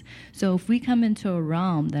us. So if we come into a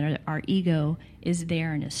realm that our ego is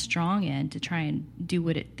there and is strong in to try and do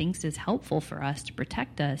what it thinks is helpful for us to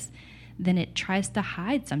protect us, then it tries to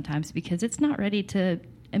hide sometimes because it's not ready to.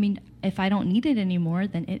 I mean, if I don't need it anymore,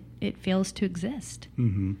 then it fails to exist.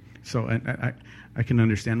 Mm-hmm. So I can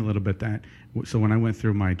understand a little bit that. So when I went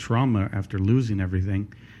through my trauma after losing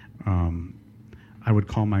everything, I would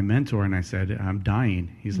call my mentor and I said, I'm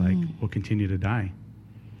dying. He's like, we'll continue to die.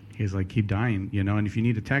 He's like, keep dying, and if you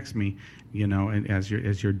need to text me, and as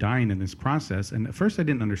you're dying in this process. And at first I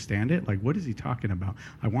didn't understand it. Like, what is he talking about?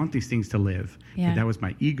 I want these things to live. Yeah. But that was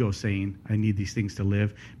my ego saying I need these things to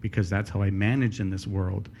live because that's how I manage in this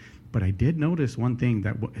world. But I did notice one thing,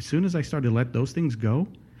 that as soon as I started to let those things go,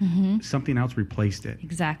 something else replaced it.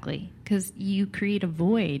 Exactly. Because you create a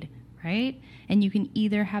void, right? And you can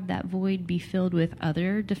either have that void be filled with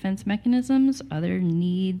other defense mechanisms, other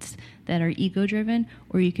needs that are ego-driven,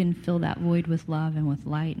 or you can fill that void with love and with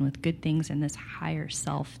light and with good things and this higher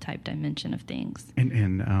self-type dimension of things.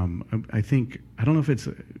 And I think, I don't know if it's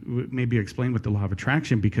maybe explained with the law of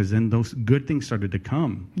attraction, because then those good things started to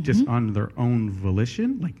come just on their own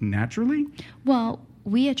volition, like naturally. Well,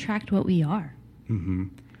 we attract what we are. Mm-hmm.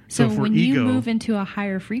 So when you move into a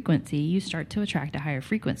higher frequency, you start to attract a higher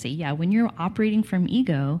frequency. Yeah, when you're operating from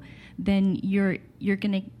ego, then you're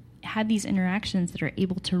going to have these interactions that are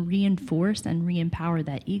able to reinforce and re-empower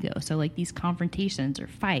that ego. So like these confrontations or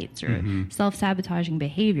fights or self-sabotaging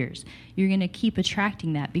behaviors, you're going to keep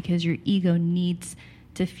attracting that because your ego needs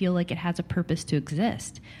to feel like it has a purpose to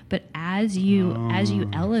exist. But as you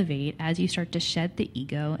elevate, as you start to shed the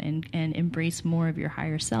ego and embrace more of your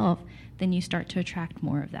higher self, then you start to attract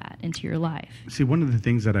more of that into your life. See, one of the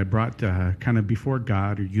things that I brought kind of before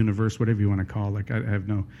God or universe, whatever you want to call it, like I have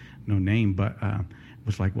no name, but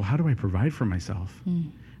was like, well, how do I provide for myself?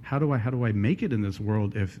 How do I make it in this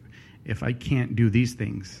world if I can't do these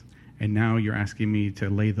things? And now you're asking me to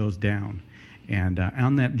lay those down. And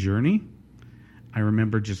on that journey, I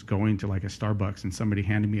remember just going to like a Starbucks and somebody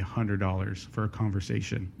handed me $100 for a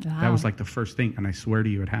conversation. Wow. That was like the first thing, and I swear to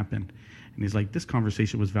you it happened. And he's like, this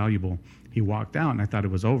conversation was valuable. He walked out, and I thought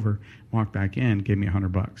it was over, walked back in, gave me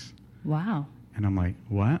 $100. Wow. And I'm like,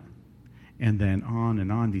 what? And then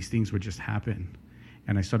on, these things would just happen.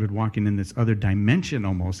 And I started walking in this other dimension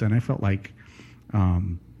almost, and I felt like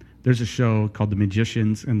there's a show called The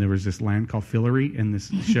Magicians, and there was this land called Fillory in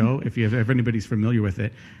this show. If anybody's familiar with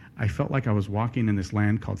it, I felt like I was walking in this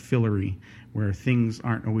land called Fillory, where things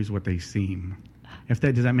aren't always what they seem. Does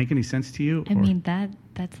that make any sense to you? I mean,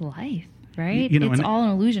 that's life, right? It's all an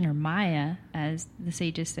illusion, or Maya, as the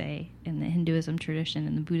sages say in the Hinduism tradition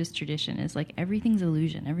and the Buddhist tradition, is like everything's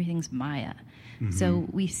illusion, everything's Maya. So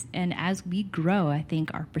as we grow, I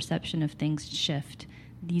think our perception of things shift.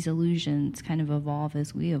 These illusions kind of evolve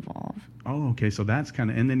as we evolve. Oh, okay. So that's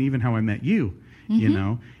kind of, and then even how I met you,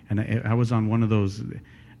 and I was on one of those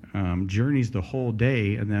journeys the whole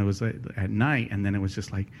day, and then it was at night, and then it was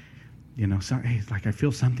just like, like I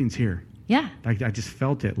feel something's here. Yeah. Like I just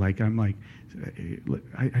felt it. Like I'm like,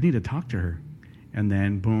 I need to talk to her. And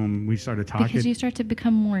then boom, we started talking. Because you start to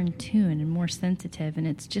become more in tune and more sensitive, and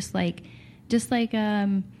it's just like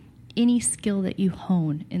any skill that you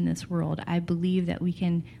hone in this world, I believe that we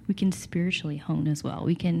can spiritually hone as well.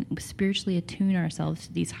 We can spiritually attune ourselves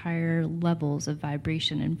to these higher levels of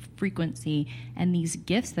vibration and frequency, and these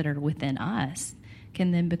gifts that are within us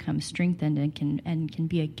can then become strengthened and can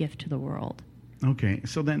be a gift to the world. Okay,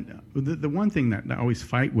 so then the one thing that I always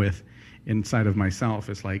fight with inside of myself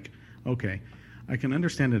is like, okay, I can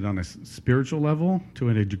understand it on a spiritual level to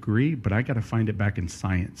a degree, but I got to find it back in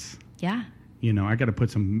science. Yeah. I got to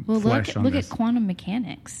put some flesh on this. Look at quantum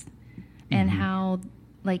mechanics and how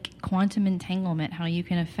like quantum entanglement, how you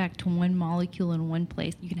can affect one molecule in one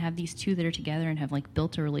place. You can have these two that are together and have like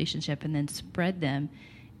built a relationship and then spread them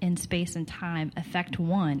in space and time, affect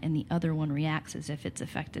one, and the other one reacts as if it's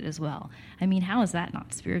affected as well. I mean, how is that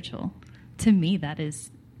not spiritual? To me, that's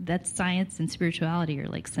science and spirituality are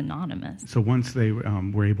like synonymous. So once they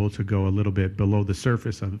were able to go a little bit below the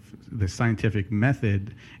surface of the scientific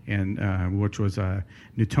method, and which was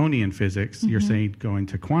Newtonian physics, you're saying going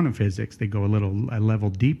to quantum physics, they go a level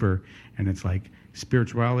deeper, and it's like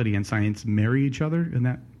spirituality and science marry each other,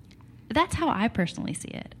 and that's how I personally see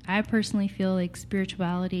it. I personally feel like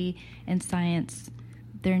spirituality and science,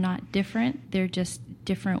 they're not different. They're just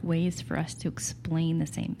different ways for us to explain the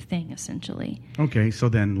same thing, essentially. Okay, so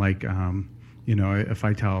then, like, if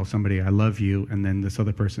I tell somebody I love you, and then this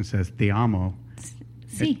other person says "te amo,"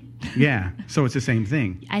 see, yeah, so it's the same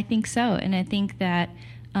thing. I think so, and I think that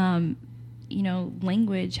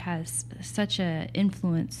language has such an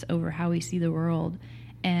influence over how we see the world,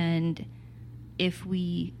 and if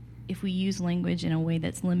we use language in a way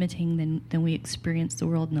that's limiting, then we experience the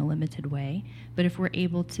world in a limited way. But if we're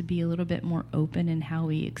able to be a little bit more open in how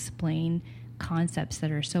we explain concepts that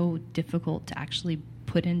are so difficult to actually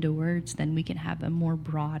put into words, then we can have a more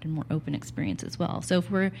broad and more open experience as well. So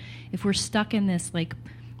if we're stuck in this, like,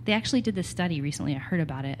 they actually did this study recently, I heard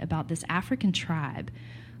about it, about this African tribe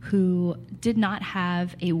who did not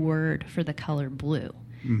have a word for the color blue.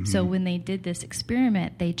 Mm-hmm. So when they did this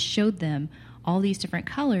experiment, they showed them all these different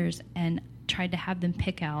colors and tried to have them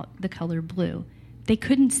pick out the color blue. They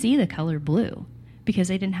couldn't see the color blue because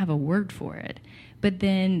they didn't have a word for it. But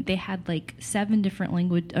then they had like 7 different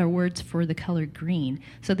words for the color green.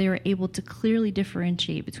 So they were able to clearly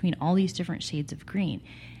differentiate between all these different shades of green.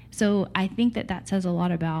 So I think that says a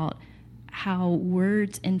lot about how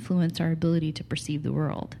words influence our ability to perceive the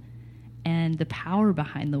world, and the power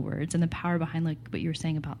behind the words, and the power behind, like what you were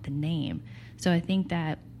saying about the name. So I think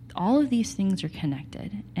that all of these things are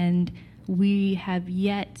connected, and we have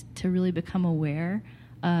yet to really become aware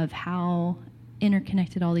of how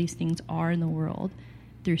interconnected all these things are in the world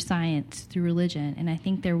through science, through religion. And I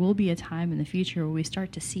think there will be a time in the future where we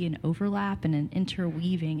start to see an overlap and an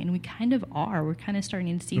interweaving, and we kind of are. We're kind of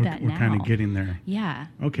starting to see that now. We're kind of getting there. Yeah.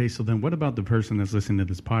 Okay, so then what about the person that's listening to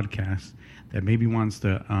this podcast that maybe wants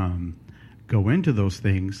to go into those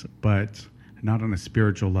things, but not on a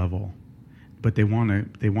spiritual level? But they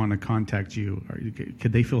want to contact you.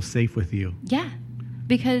 Could they feel safe with you? Yeah,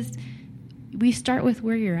 because we start with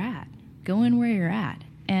where you're at. Go in where you're at,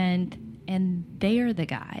 and they are the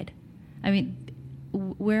guide. I mean,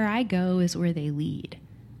 where I go is where they lead.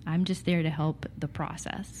 I'm just there to help the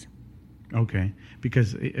process. Okay,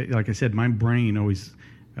 because like I said, my brain always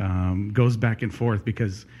goes back and forth,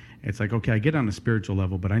 because it's like, okay, I get on a spiritual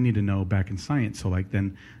level, but I need to know back in science. So like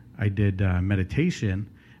then I did meditation,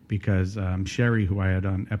 because Sherry, who I had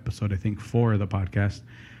on episode, I think 4 of the podcast,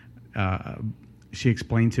 she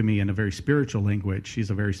explained to me in a very spiritual language. She's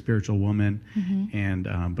a very spiritual woman,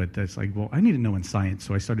 and but that's like, well, I need to know in science.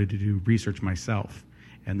 So I started to do research myself,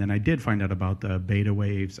 and then I did find out about the beta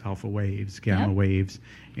waves, alpha waves, gamma waves,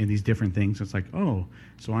 and these different things. It's like, oh,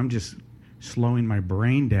 so I'm just slowing my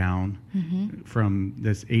brain down from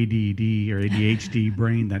this ADD or ADHD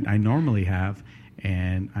brain that I normally have.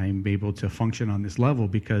 And I'm able to function on this level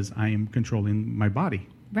because I am controlling my body.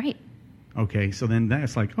 Right. Okay, so then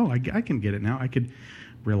that's like, oh, I can get it now. I could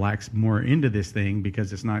relax more into this thing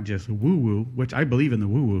because it's not just woo-woo, which I believe in the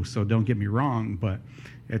woo-woo, so don't get me wrong. But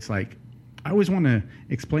it's like, I always want to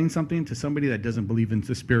explain something to somebody that doesn't believe in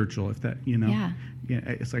the spiritual. If that, yeah,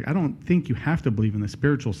 it's like, I don't think you have to believe in the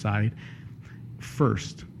spiritual side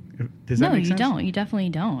first. Does that make sense? No, you don't. You definitely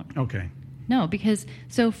don't. Okay. No, because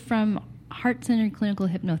so from heart-centered clinical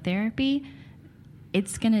hypnotherapy,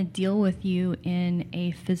 it's going to deal with you in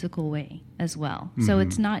a physical way as well. Mm-hmm. So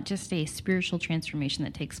it's not just a spiritual transformation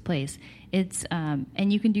that takes place. It's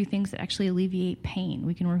and you can do things that actually alleviate pain.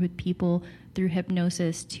 We can work with people through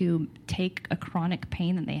hypnosis to take a chronic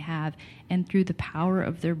pain that they have, and through the power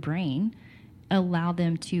of their brain, allow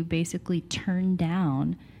them to basically turn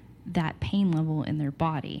down that pain level in their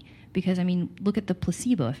body. Because, I mean, look at the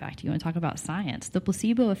placebo effect. You want to talk about science. The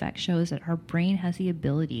placebo effect shows that our brain has the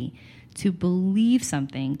ability to believe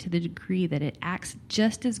something to the degree that it acts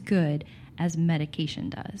just as good as medication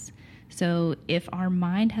does. So if our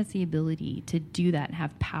mind has the ability to do that and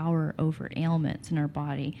have power over ailments in our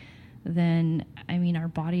body, then, I mean, our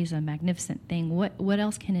body is a magnificent thing. What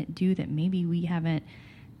else can it do that maybe we haven't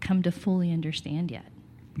come to fully understand yet?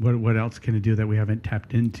 What else can it do that we haven't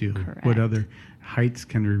tapped into? Correct. What other heights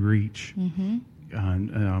can we reach?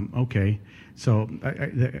 Mm-hmm. Okay, so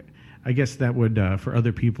I guess that would, for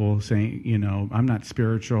other people saying, I'm not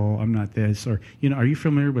spiritual, I'm not this, or, are you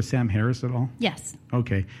familiar with Sam Harris at all? Yes.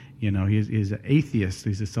 Okay. He's an atheist.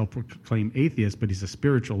 He's a self-proclaimed atheist, but he's a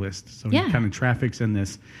spiritualist. So he kind of traffics in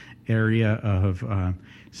this area of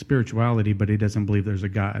spirituality, but he doesn't believe there's a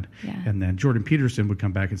God. Yeah. And then Jordan Peterson would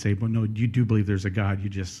come back and say, well, no, you do believe there's a God. You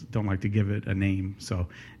just don't like to give it a name. So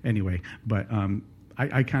anyway, but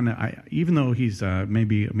I kind of, even though he's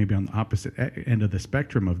maybe on the opposite end of the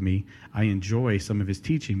spectrum of me, I enjoy some of his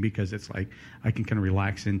teaching because it's like I can kind of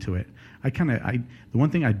relax into it. The one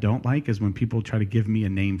thing I don't like is when people try to give me a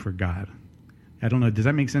name for God. I don't know. Does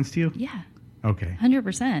that make sense to you? Yeah. Okay.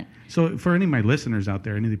 100%. So for any of my listeners out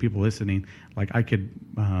there, any of the people listening, like I could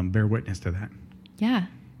bear witness to that. Yeah.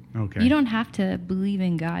 Okay. You don't have to believe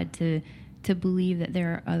in God to believe that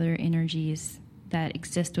there are other energies that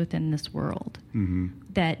exist within this world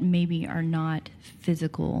that maybe are not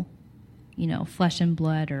physical, flesh and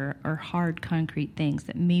blood or hard concrete things,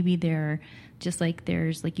 that maybe they're just like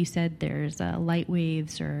there's, like you said, there's light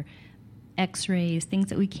waves or X-rays, things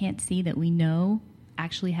that we can't see that we know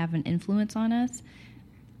actually have an influence on us.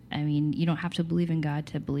 I mean, you don't have to believe in God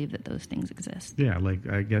to believe that those things exist. Yeah, like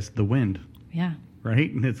I guess the wind. Yeah.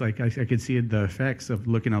 Right? And it's like I could see the effects of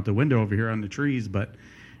looking out the window over here on the trees, but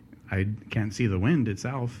I can't see the wind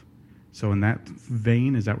itself. So in that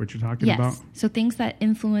vein, is that what you're talking about? Yes. So things that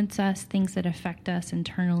influence us, things that affect us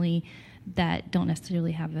internally that don't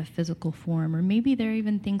necessarily have a physical form, or maybe there are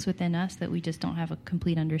even things within us that we just don't have a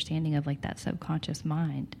complete understanding of, like that subconscious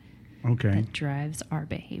mind. Okay. That drives our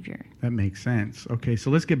behavior. That makes sense. Okay, so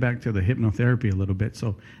let's get back to the hypnotherapy a little bit.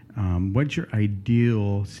 So what's your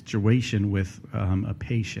ideal situation with a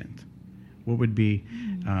patient? What would be,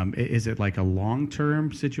 is it like a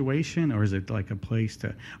long-term situation, or is it like a place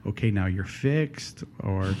to, okay, now you're fixed,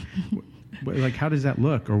 or like how does that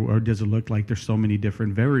look, or does it look like there's so many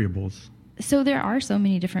different variables? So there are so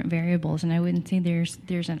many different variables, and I wouldn't say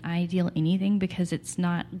there's an ideal anything, because it's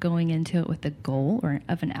not going into it with a goal or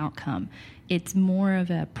of an outcome. It's more of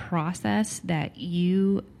a process that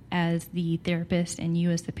you as the therapist and you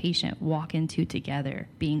as the patient walk into together,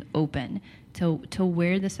 being open to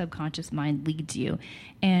where the subconscious mind leads you.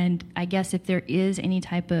 And I guess if there is any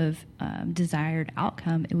type of desired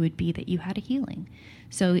outcome, it would be that you had a healing.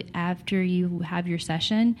 So after you have your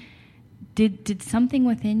session, did something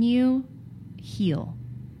within you heal?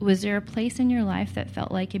 Was there a place in your life that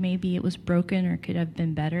felt like maybe it was broken or could have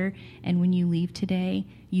been better, and when you leave today,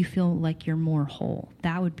 you feel like you're more whole?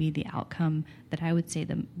 That would be the outcome that I would say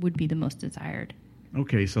would be the most desired.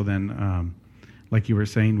 Okay, so then, like you were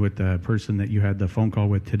saying with the person that you had the phone call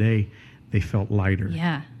with today, they felt lighter.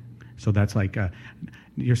 Yeah. So that's like,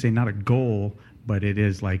 you're saying not a goal, but it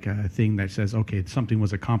is like a thing that says, okay, something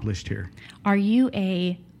was accomplished here. Are you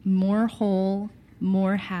a more whole,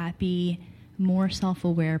 more happy, more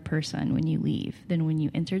self-aware person when you leave than when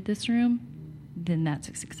you entered this room? Then that's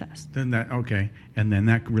a success. Okay. And then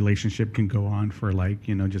that relationship can go on for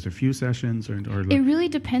just a few sessions or it really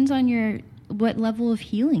depends on what level of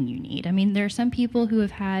healing you need. I mean, there are some people who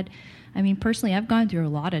have had, personally, I've gone through a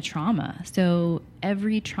lot of trauma. So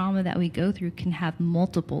every trauma that we go through can have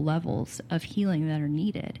multiple levels of healing that are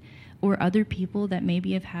needed. Or other people that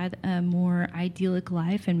maybe have had a more idyllic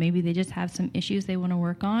life and maybe they just have some issues they want to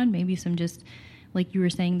work on, maybe some just, like you were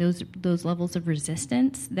saying, those levels of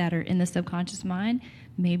resistance that are in the subconscious mind.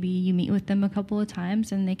 Maybe you meet with them a couple of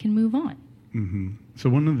times and they can move on. Mm-hmm. So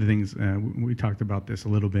one of the things, we talked about this a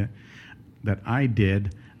little bit, that I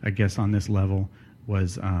did, I guess, on this level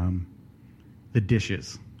was the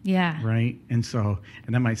dishes. Yeah. Right? And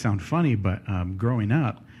that might sound funny, but growing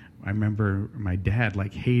up, I remember my dad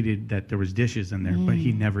hated that there was dishes in there, but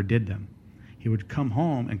he never did them. He would come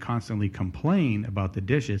home and constantly complain about the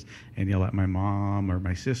dishes and yell at my mom or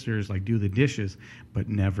my sisters, do the dishes, but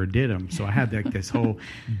never did them. So I had this whole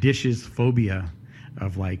dishes phobia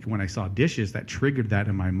of when I saw dishes, that triggered that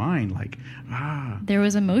in my mind, There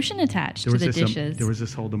was emotion attached to the dishes. There was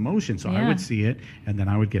this whole emotion. So I would see it, and then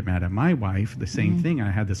I would get mad at my wife, the same thing.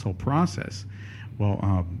 I had this whole process.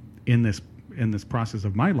 Well, in this process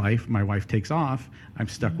of my life, my wife takes off. I'm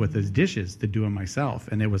stuck with those dishes to do them myself.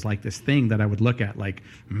 And it was this thing that I would look at It's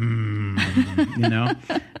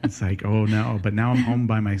oh no. But now I'm home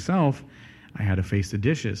by myself. I had to face the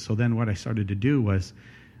dishes. So then what I started to do was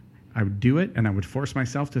I would do it and I would force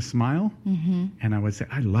myself to smile. Mm-hmm. And I would say,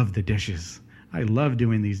 I love the dishes. I love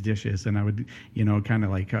doing these dishes. And I would,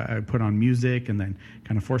 I put on music and then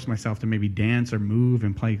kind of force myself to maybe dance or move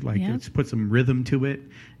and play, put some rhythm to it.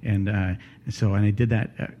 And I did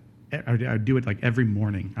that. I'd do it every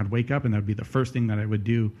morning. I'd wake up and that would be the first thing that I would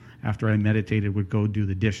do after I meditated, would go do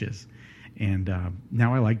the dishes. And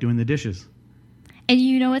now I like doing the dishes. And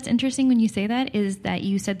you know what's interesting when you say that is that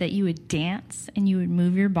you said that you would dance and you would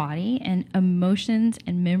move your body, and emotions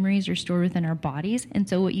and memories are stored within our bodies. And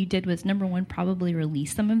so what you did was, number one, probably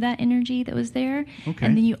release some of that energy that was there. Okay.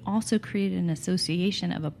 And then you also created an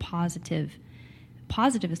association of a positive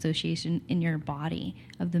association in your body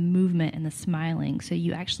of the movement and the smiling. So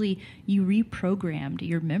you reprogrammed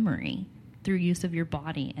your memory through use of your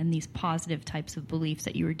body and these positive types of beliefs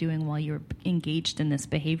that you were doing while you were engaged in this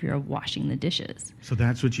behavior of washing the dishes. So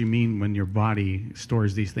that's what you mean when your body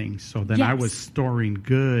stores these things. So then Yes. I was storing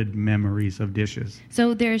good memories of dishes.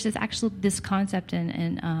 So there's this concept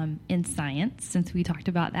in science, since we talked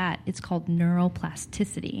about that, it's called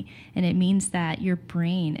neuroplasticity. And it means that your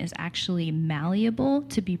brain is actually malleable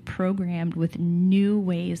to be programmed with new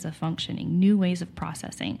ways of functioning, new ways of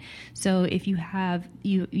processing. So if you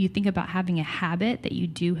think about having a habit that you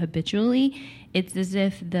do habitually, it's as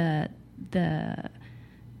if the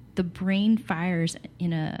brain fires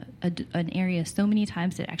in an area so many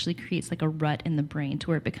times that it actually creates like a rut in the brain to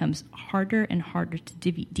where it becomes harder and harder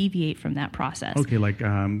to deviate from that process. Okay, like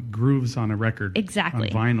grooves on a record. Exactly.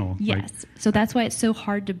 On vinyl. Yes. So that's why it's so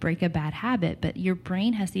hard to break a bad habit, but your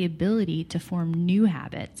brain has the ability to form new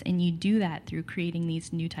habits, and you do that through creating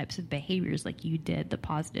these new types of behaviors like you did, the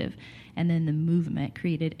positive, and then the movement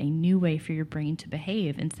created a new way for your brain to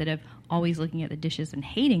behave. Instead of always looking at the dishes and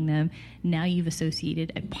hating them, now you've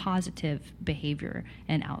associated a positive behavior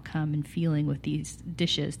and outcome and feeling with these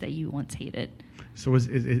dishes that you once hated. So is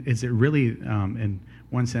it really, in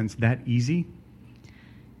one sense, that easy?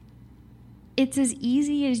 It's as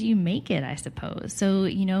easy as you make it, I suppose. So,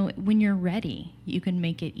 when you're ready, you can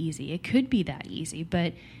make it easy. It could be that easy,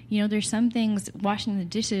 but, there's some things, washing the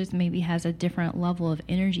dishes maybe has a different level of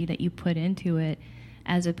energy that you put into it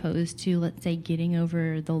as opposed to, let's say, getting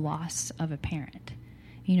over the loss of a parent.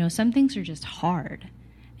 Some things are just hard,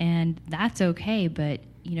 and that's okay, but,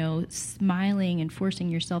 smiling and forcing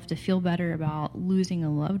yourself to feel better about losing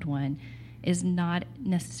a loved one is not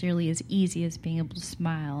necessarily as easy as being able to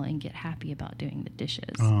smile and get happy about doing the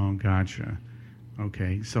dishes. Oh, gotcha.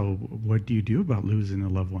 Okay, so what do you do about losing a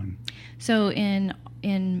loved one? So in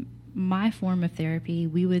my form of therapy,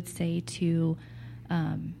 we would say to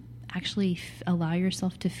actually allow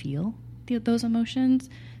yourself to feel those emotions.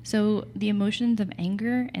 So the emotions of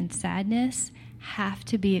anger and sadness have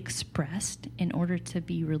to be expressed in order to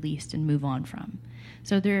be released and move on from.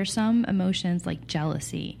 So there are some emotions like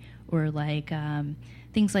jealousy or like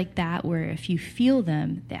things like that where if you feel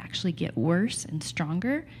them, they actually get worse and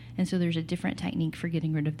stronger. And so there's a different technique for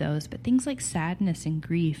getting rid of those. But things like sadness and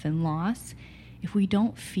grief and loss, if we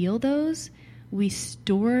don't feel those, we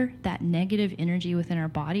store that negative energy within our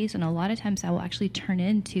bodies. And a lot of times that will actually turn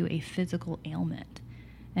into a physical ailment.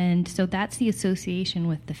 And so that's the association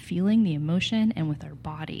with the feeling, the emotion, and with our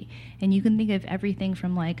body. And you can think of everything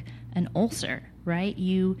from like an ulcer, right?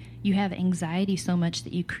 You have anxiety so much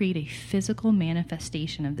that you create a physical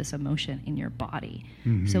manifestation of this emotion in your body.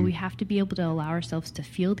 Mm-hmm. So we have to be able to allow ourselves to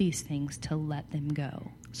feel these things to let them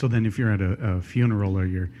go. So then if you're at a funeral or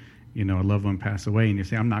you're, a loved one passed away and you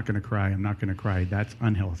say, I'm not going to cry, that's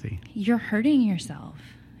unhealthy. You're hurting yourself.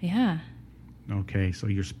 Yeah. Okay, so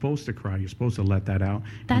you're supposed to cry. You're supposed to let that out.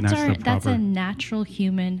 That's a natural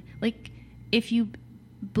human. Like, if you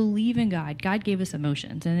believe in God, God gave us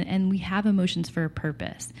emotions, and we have emotions for a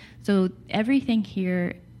purpose. So everything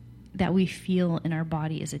here that we feel in our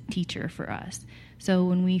body is a teacher for us. So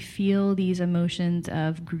when we feel these emotions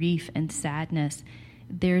of grief and sadness,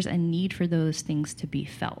 there's a need for those things to be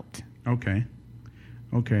felt. Okay.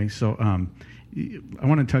 So I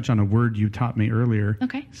want to touch on a word you taught me earlier.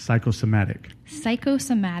 Okay. Psychosomatic.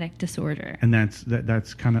 Psychosomatic disorder. And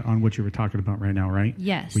that's kind of on what you were talking about right now, right?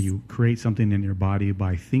 Yes. Where you create something in your body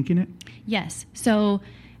by thinking it? Yes. So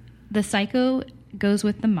the psycho goes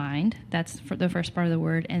with the mind. That's for the first part of the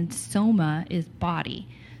word. And soma is body.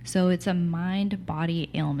 So it's a mind-body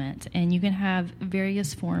ailment, and you can have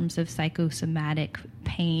various forms of psychosomatic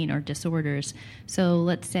pain or disorders. So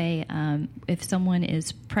let's say if someone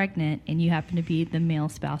is pregnant and you happen to be the male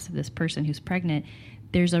spouse of this person who's pregnant,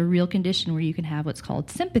 there's a real condition where you can have what's called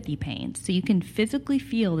sympathy pain. So you can physically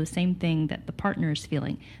feel the same thing that the partner is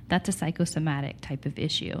feeling. That's a psychosomatic type of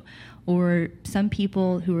issue. Or some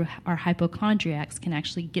people who are hypochondriacs can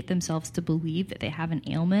actually get themselves to believe that they have an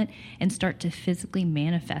ailment and start to physically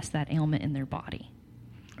manifest that ailment in their body.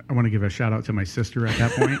 I want to give a shout out to my sister at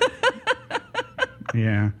that point.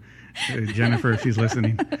 Yeah. Jennifer, if she's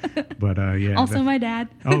listening. But yeah. Also my dad.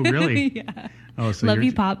 Oh, really? Yeah. Oh, so love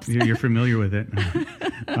you, Pops. You're familiar with it.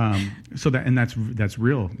 So that's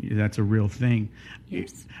real. That's a real thing.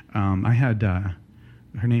 Yes. I had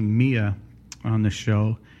her name Mia on the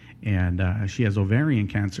show, and she has ovarian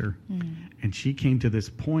cancer. And she came to this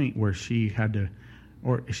point where she had to,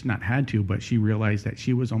 or she not had to, but she realized that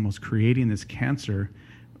she was almost creating this cancer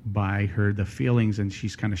by the feelings, and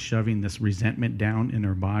she's kind of shoving this resentment down in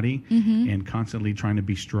her body and constantly trying to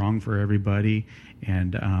be strong for everybody,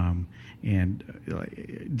 and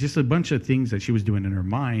just a bunch of things that she was doing in her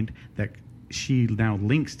mind that she now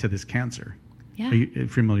links to this cancer. Yeah. Are you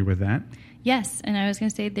familiar with that? Yes, and I was going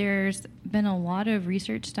to say there's been a lot of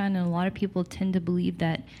research done, and a lot of people tend to believe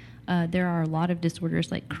that there are a lot of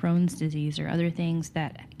disorders like Crohn's disease or other things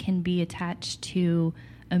that can be attached to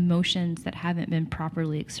emotions that haven't been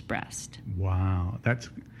properly expressed. Wow, that's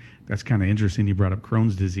kind of interesting. You brought up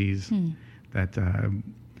Crohn's disease. That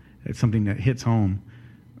it's something that hits home.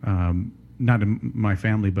 Not in my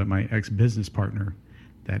family, but my ex-business partner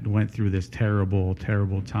that went through this terrible,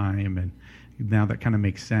 terrible time, and now that kind of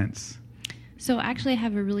makes sense. So actually, I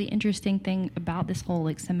have a really interesting thing about this whole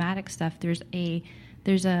like somatic stuff. There's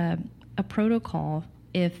a protocol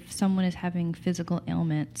if someone is having physical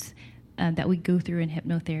ailments that we go through in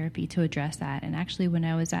hypnotherapy to address that. And actually, when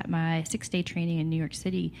I was at my 6-day training in New York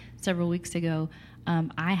City several weeks ago,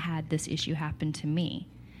 I had this issue happen to me.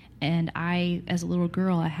 And as a little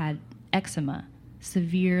girl, I had eczema,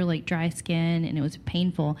 severe like dry skin, and it was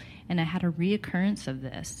painful. And I had a reoccurrence of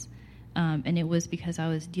this. And it was because I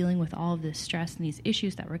was dealing with all of this stress and these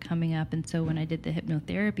issues that were coming up. And so when I did the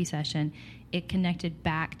hypnotherapy session, it connected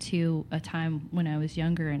back to a time when I was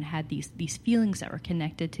younger and had these feelings that were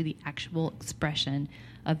connected to the actual expression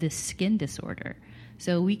of this skin disorder.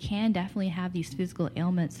 So we can definitely have these physical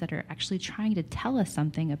ailments that are actually trying to tell us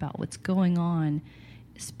something about what's going on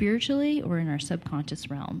spiritually or in our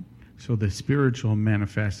subconscious realm. So the spiritual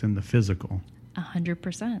manifests in the physical.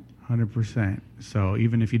 100%. 100%. So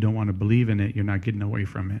even if you don't want to believe in it, you're not getting away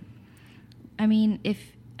from it. I mean,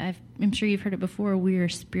 I'm sure you've heard it before, we are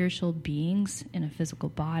spiritual beings in a physical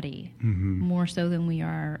body, more so than we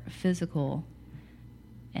are physical.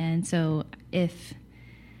 And so if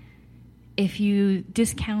you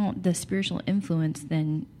discount the spiritual influence,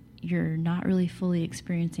 then you're not really fully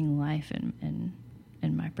experiencing life in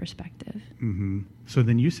my perspective. So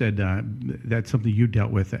then you said that's something you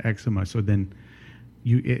dealt with, the eczema. So then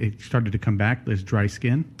it started to come back, this dry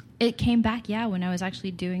skin? It came back, yeah. When I was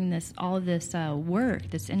actually doing all of this work,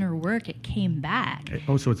 this inner work, it came back.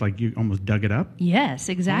 Oh, so it's like you almost dug it up? Yes,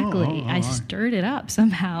 exactly. I stirred it up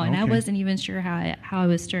somehow, and I wasn't even sure how I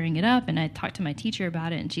was stirring it up. And I talked to my teacher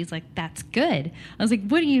about it, and she's like, "That's good." I was like,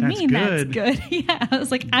 "What do you mean that's good?" Yeah, I was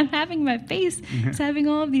like, "I'm having my face. It's having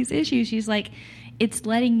all of these issues." She's like, it's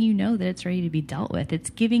letting you know that it's ready to be dealt with.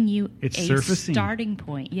 It's giving you surfacing. Starting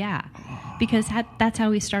point. Yeah. Because that's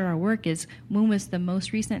how we start our work is when was the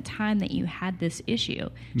most recent time that you had this issue?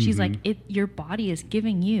 She's like, your body is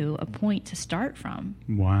giving you a point to start from.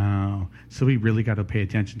 Wow. So we really got to pay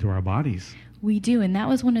attention to our bodies. We do. And that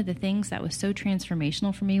was one of the things that was so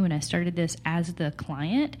transformational for me when I started this as the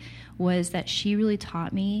client was that she really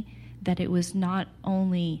taught me that it was not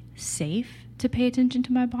only safe to pay attention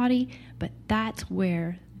to my body, but that's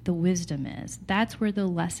where the wisdom is. That's where the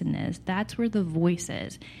lesson is. That's where the voice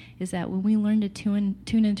is that when we learn to tune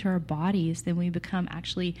into our bodies, then we become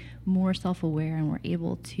actually more self-aware and we're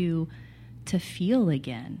able to feel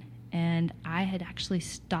again. And I had actually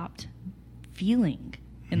stopped feeling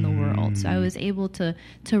in the world. So I was able to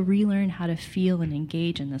relearn how to feel and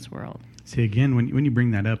engage in this world. See, again, when you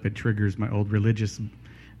bring that up, it triggers my old religious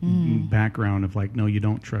background of like, no, you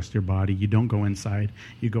don't trust your body. You don't go inside.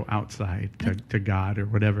 You go outside to God or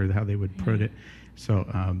whatever, how they would put it.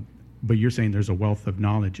 So, but you're saying there's a wealth of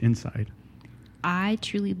knowledge inside. I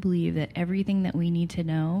truly believe that everything that we need to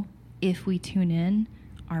know, if we tune in,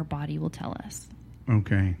 our body will tell us.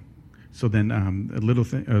 Okay. So then a little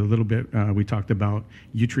bit, we talked about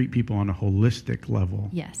you treat people on a holistic level.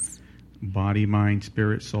 Yes. Body, mind,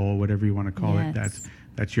 spirit, soul, whatever you want to call it.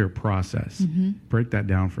 That's your process. Break that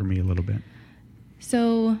down for me a little bit.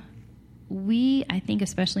 So I think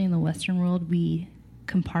especially in the Western world, we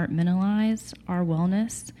compartmentalize our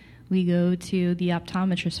wellness. We go to the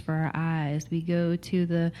optometrist for our eyes. We go to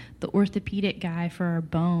the orthopedic guy for our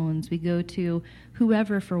bones. We go to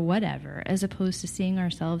whoever for whatever, as opposed to seeing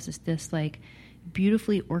ourselves as this like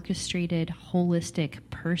beautifully orchestrated, holistic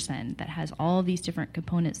person that has all of these different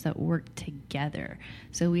components that work together.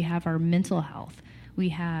 So we have our mental health. We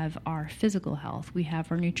have our physical health, we have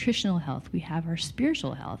our nutritional health, we have our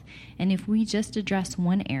spiritual health. And if we just address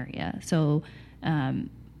one area, so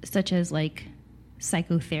such as like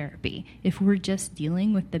psychotherapy, if we're just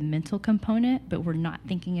dealing with the mental component, but we're not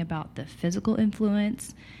thinking about the physical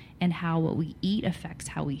influence and how what we eat affects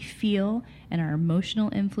how we feel and our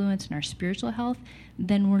emotional influence and our spiritual health,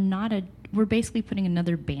 then we're basically putting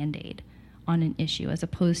another Band-Aid on an issue as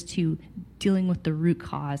opposed to dealing with the root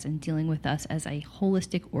cause and dealing with us as a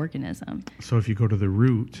holistic organism. So if you go to the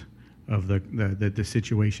root of the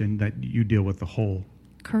situation, that you deal with the whole.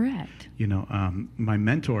 Correct. My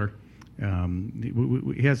mentor,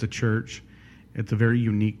 he has a church. It's a very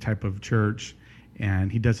unique type of church,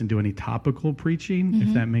 and he doesn't do any topical preaching,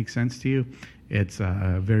 if that makes sense to you. It's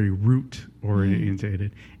very root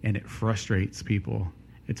orientated, and it frustrates people.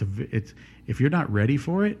 It's if you're not ready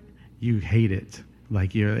for it, you hate it.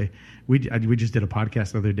 Like we just did a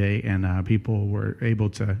podcast the other day, and people were able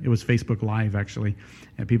to. It was Facebook Live actually,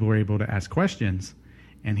 and people were able to ask questions,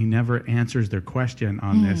 and he never answers their question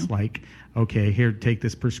on this. Like, okay, here, take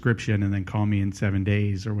this prescription, and then call me in 7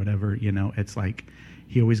 days or whatever. It's like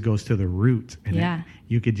he always goes to the root, and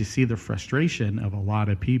you could just see the frustration of a lot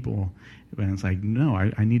of people. And it's like, no,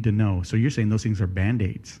 I need to know. So you're saying those things are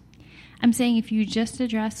Band-Aids? I'm saying if you just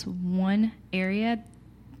address one area,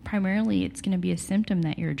 primarily it's going to be a symptom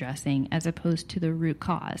that you're addressing as opposed to the root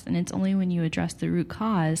cause. And it's only when you address the root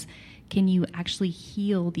cause can you actually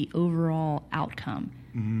heal the overall outcome.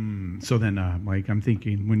 So then, like I'm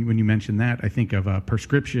thinking, when you mention that, I think of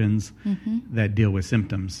prescriptions that deal with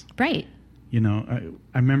symptoms. Right. I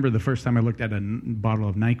remember the first time I looked at a bottle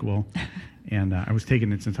of NyQuil, and I was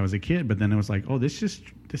taking it since I was a kid, but then I was like, oh, this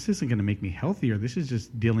isn't going to make me healthier. This is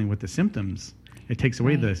just dealing with the symptoms. It takes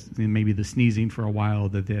away maybe the sneezing for a while,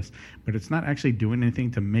 but it's not actually doing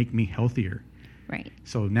anything to make me healthier. Right.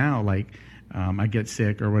 So now, like, I get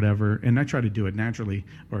sick or whatever, and I try to do it naturally,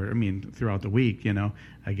 throughout the week,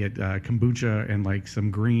 I get kombucha and like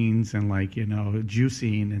some greens and like,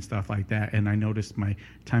 juicing and stuff like that. And I noticed my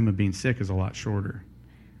time of being sick is a lot shorter.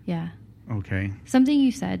 Yeah. Okay. Something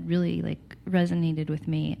you said really like resonated with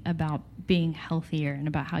me about being healthier and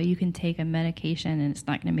about how you can take a medication and it's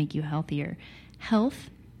not going to make you healthier. Health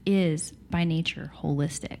is by nature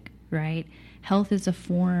holistic, right? Health is a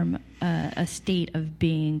form, a state of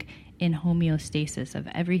being in homeostasis, of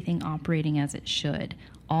everything operating as it should.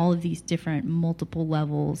 All of these different multiple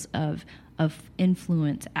levels of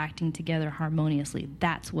influence acting together harmoniously.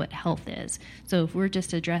 That's what health is. So if we're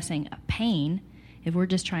just addressing a pain, if we're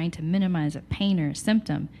just trying to minimize a pain or a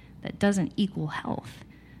symptom, that doesn't equal health.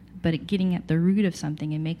 But getting at the root of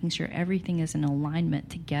something and making sure everything is in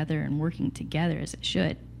alignment together and working together as it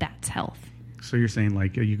should, that's health. So you're saying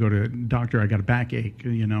like you go to a doctor, I got a backache,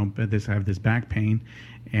 but I have this back pain,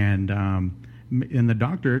 and the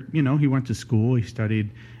doctor, he went to school, he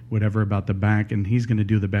studied whatever about the back, and he's going to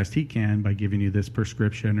do the best he can by giving you this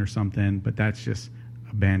prescription or something, but that's just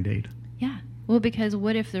a Band-Aid. Yeah. Well, because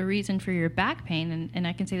what if the reason for your back pain, and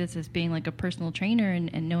I can say this as being like a personal trainer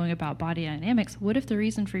and knowing about body dynamics, what if the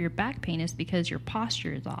reason for your back pain is because your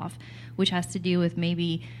posture is off, which has to do with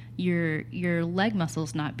maybe your leg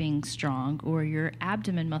muscles not being strong or your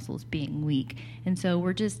abdomen muscles being weak. And so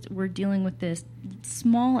we're dealing with this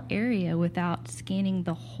small area without scanning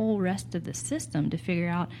the whole rest of the system to figure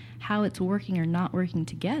out how it's working or not working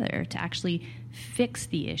together to actually fix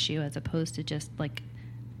the issue as opposed to just like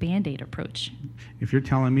Band-Aid approach. If you're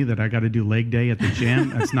telling me that I got to do leg day at the gym,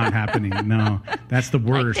 that's not happening. No, that's the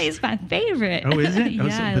worst. Leg day's my favorite. Oh, is it?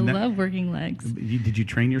 Yeah, I love working legs. Did you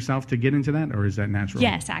train yourself to get into that, or is that natural?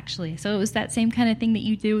 Yes, actually. So it was that same kind of thing that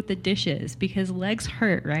you do with the dishes, because legs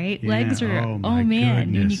hurt, right? Yeah. Legs are, oh man,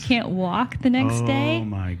 goodness. And you can't walk the next day. Oh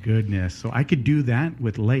my goodness. So I could do that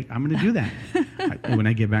with leg. I'm going to do that. When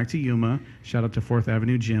I get back to Yuma, shout out to 4th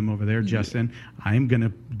Avenue Gym over there, Justin, I'm going to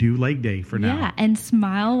do leg day for now. Yeah, and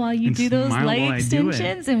smile while you do those leg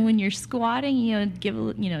extensions. And when you're squatting, give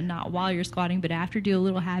not while you're squatting, but after, do a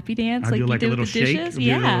little happy dance I'll like do you like did a little with the shake, dishes.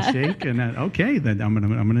 Yeah. A little shake, and okay, then I'm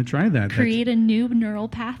gonna try that. Create a new neural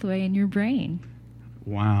pathway in your brain.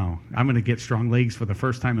 Wow, I'm gonna get strong legs for the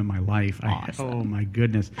first time in my life. Awesome. Oh my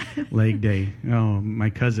goodness, leg day. Oh, my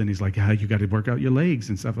cousin, he's like, you got to work out your legs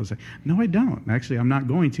and stuff. I was like, no, I don't. Actually, I'm not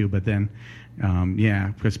going to. But then,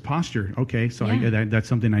 because posture. Okay, so that's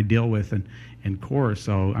something I deal with in core.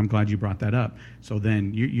 So I'm glad you brought that up. So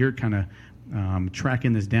then you're kind of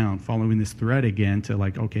tracking this down, following this thread again to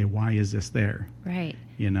like, okay, why is this there? Right.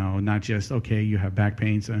 Not just, okay, you have back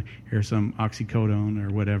pain, so here's some oxycodone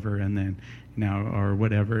or whatever, and then now or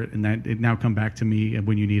whatever, and that it now come back to me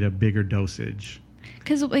when you need a bigger dosage.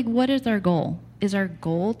 Because what is our goal? Is our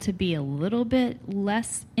goal to be a little bit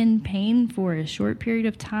less in pain for a short period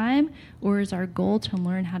of time, or is our goal to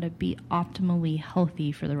learn how to be optimally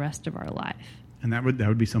healthy for the rest of our life? And that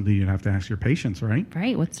would be something you'd have to ask your patients, right?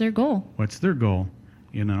 Right. What's their goal? What's their goal?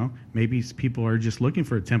 Maybe people are just looking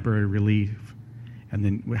for a temporary relief, And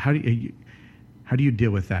then how do you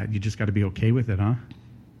deal with that? You just got to be okay with it, huh?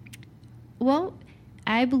 Well,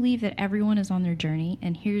 I believe that everyone is on their journey,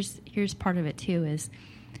 and here's part of it too is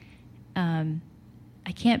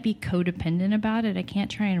I can't be codependent about it. I can't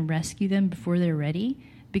try and rescue them before they're ready,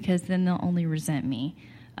 because then they'll only resent me.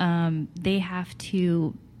 They have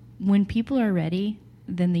to, when people are ready,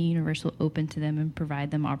 then the universe will open to them and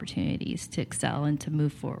provide them opportunities to excel and to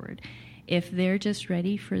move forward. If they're just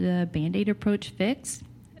ready for the Band-Aid approach fix,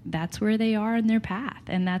 that's where they are in their path,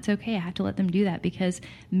 and that's okay. I have to let them do that, because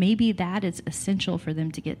maybe that is essential for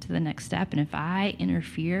them to get to the next step. And if I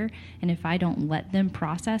interfere and if I don't let them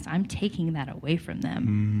process, I'm taking that away from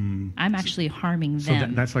them. I'm actually harming them.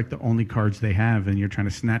 So that's like the only cards they have, and you're trying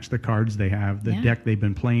to snatch the cards they have, the deck they've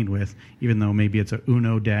been playing with, even though maybe it's a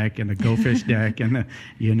Uno deck and a Go Fish deck, and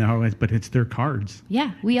but it's their cards.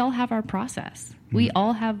 Yeah, we all have our process. We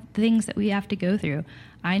all have things that we have to go through.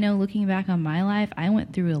 I know, looking back on my life, I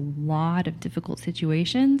went through a lot of difficult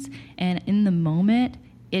situations, and in the moment,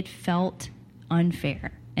 it felt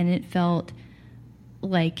unfair, and it felt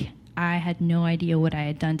like I had no idea what I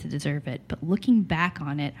had done to deserve it. But looking back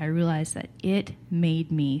on it, I realized that it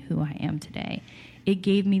made me who I am today. It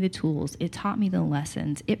gave me the tools. It taught me the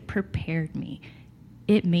lessons. It prepared me.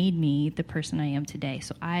 It made me the person I am today.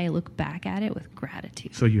 So I look back at it with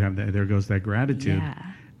gratitude. So you have that. There goes that gratitude. Yeah.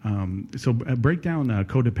 So break down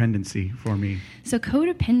codependency for me. So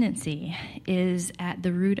codependency is at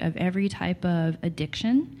the root of every type of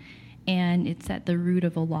addiction, and it's at the root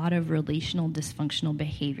of a lot of relational dysfunctional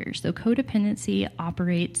behaviors. So codependency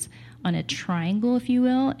operates on a triangle, if you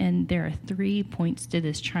will, and there are 3 points to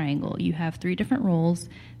this triangle. You have 3 different roles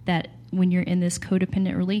that when you're in this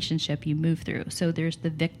codependent relationship, you move through. So there's the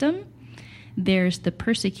victim, there's the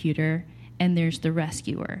persecutor, and there's the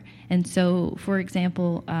rescuer. And so, for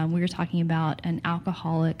example, we were talking about an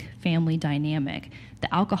alcoholic family dynamic.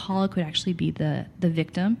 The alcoholic would actually be the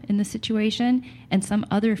victim in the situation, and some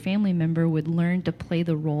other family member would learn to play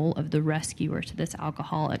the role of the rescuer to this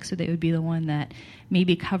alcoholic. So they would be the one that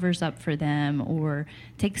maybe covers up for them or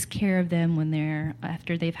takes care of them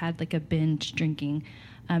after they've had like a binge drinking.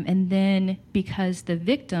 And then because the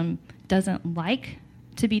victim doesn't like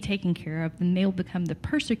to be taken care of, then they'll become the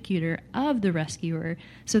persecutor of the rescuer.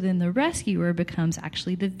 So then the rescuer becomes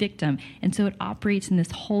actually the victim. And so it operates in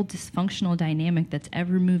this whole dysfunctional dynamic that's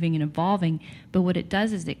ever moving and evolving. But what it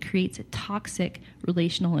does is it creates a toxic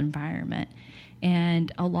relational environment.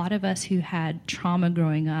 And a lot of us who had trauma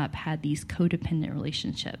growing up had these codependent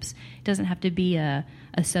relationships. It doesn't have to be a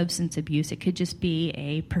substance abuse. It could just be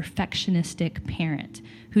a perfectionistic parent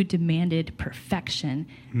who demanded perfection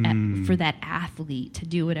for that athlete to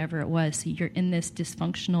do whatever it was. So you're in this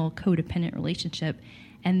dysfunctional codependent relationship.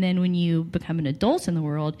 And then when you become an adult in the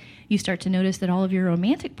world, you start to notice that all of your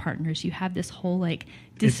romantic partners, you have this whole like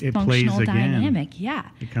dysfunctional dynamic. Yeah.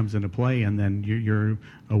 It comes into play, and then you're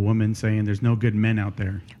a woman saying there's no good men out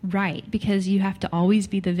there. Right, because you have to always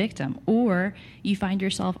be the victim, or you find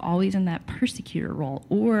yourself always in that persecutor role,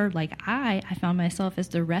 or like I found myself as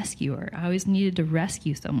the rescuer. I always needed to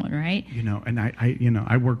rescue someone, right? And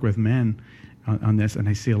I work with men on this, and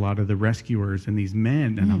I see a lot of the rescuers and these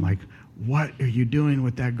men, and I'm like, what are you doing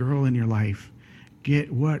with that girl in your life?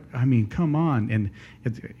 Come on. And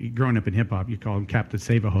growing up in hip hop, you call him Captain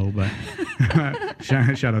Save-A-Ho, but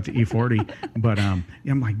shout out to E40. But I'm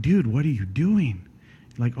like, dude, what are you doing?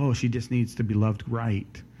 Like, oh, she just needs to be loved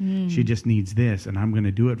right. She just needs this, and I'm going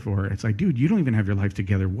to do it for her. It's like, dude, you don't even have your life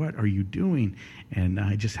together. What are you doing? And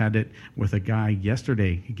I just had it with a guy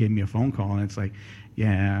yesterday. He gave me a phone call, and it's like,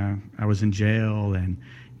 yeah, I was in jail, and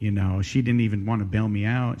she didn't even want to bail me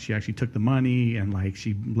out. She actually took the money, and like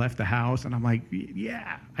she left the house. And I'm like,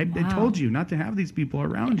 yeah, I told you not to have these people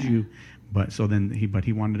around you. But so then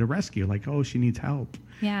he wanted to rescue. Like, oh, she needs help.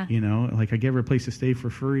 Yeah. Like I gave her a place to stay for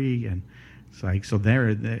free, and it's like so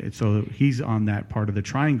he's on that part of the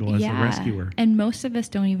triangle as the rescuer. And most of us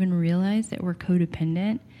don't even realize that we're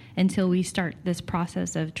codependent until we start this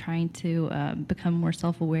process of trying to become more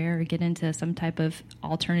self-aware or get into some type of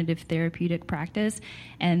alternative therapeutic practice.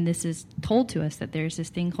 And this is told to us that there's this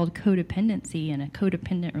thing called codependency and a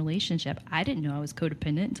codependent relationship. I didn't know I was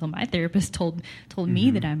codependent until my therapist told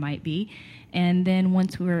me that I might be. And then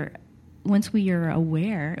once we are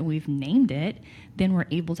aware and we've named it, then we're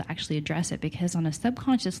able to actually address it, because on a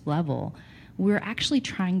subconscious level, we're actually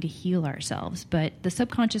trying to heal ourselves. But the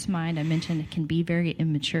subconscious mind, I mentioned, can be very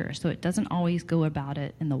immature, so it doesn't always go about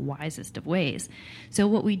it in the wisest of ways. So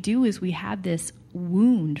what we do is we have this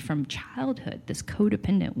wound from childhood, this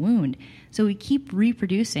codependent wound. So we keep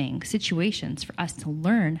reproducing situations for us to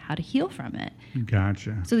learn how to heal from it.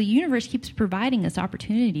 Gotcha. So the universe keeps providing us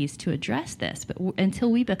opportunities to address this, but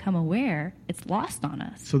until we become aware, it's lost on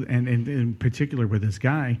us. So, and in particular with this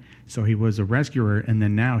guy, so he was a rescuer, and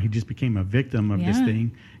then now he just became a victim of this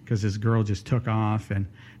thing because this girl just took off and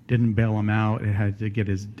didn't bail him out. It had to get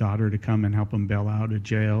his daughter to come and help him bail out of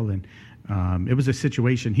jail, and it was a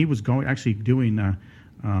situation. He was doing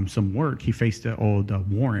some work. He faced an old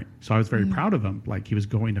warrant, so I was very proud of him. Like, he was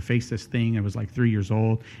going to face this thing. I was like 3 years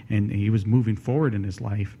old, and he was moving forward in his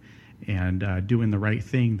life and doing the right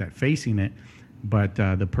thing, that facing it. But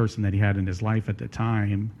the person that he had in his life at the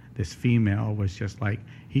time, this female, was just like,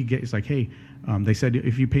 he's like, hey, they said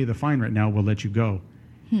if you pay the fine right now, we'll let you go.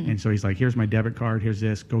 And so he's like, here's my debit card, here's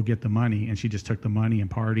this, go get the money. And she just took the money and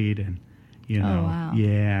partied, and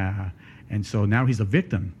yeah. And so now he's a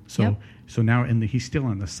victim. So now he's still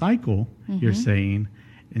in the cycle, you're saying,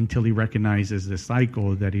 until he recognizes the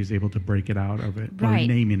cycle, that he's able to break it out of it, or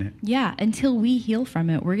naming it. Yeah, until we heal from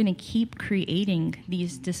it, we're going to keep creating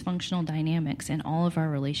these dysfunctional dynamics in all of our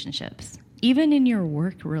relationships. Even in your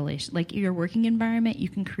work relation, like your working environment, you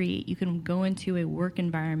can go into a work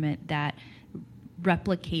environment that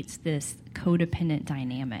replicates this codependent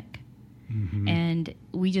dynamic. And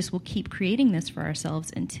we just will keep creating this for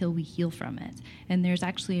ourselves until we heal from it. And there's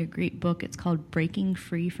actually a great book, it's called Breaking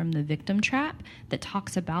Free from the Victim Trap, that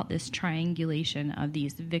talks about this triangulation of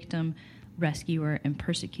these victim, rescuer, and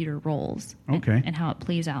persecutor roles. And how it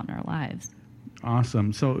plays out in our lives.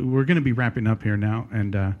 Awesome. So we're going to be wrapping up here now.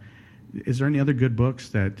 And is there any other good books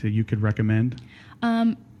that you could recommend?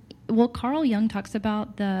 Well, Carl Jung talks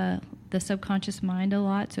about the subconscious mind a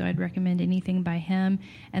lot, so I'd recommend anything by him.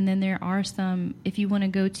 And then there are some, if you want to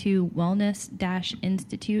go to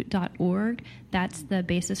wellness-institute.org, that's the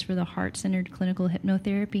basis for the heart-centered clinical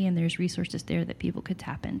hypnotherapy, and there's resources there that people could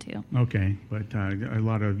tap into. Okay, but a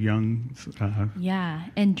lot of Jung...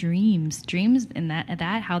 and dreams, and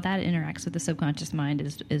that how that interacts with the subconscious mind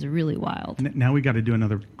is really wild. Now we got to do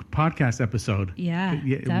another podcast episode. Yeah,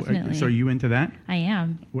 definitely. So are you into that? I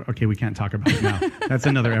am. Okay, we can't talk about it now. That's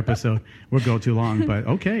another episode. We'll go too long, but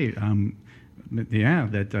okay.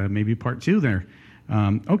 Maybe part 2 there.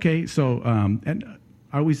 Okay, so and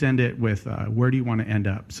I always end it with where do you want to end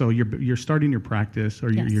up? So you're starting your practice,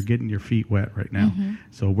 or you're getting your feet wet right now.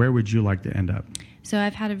 So where would you like to end up? So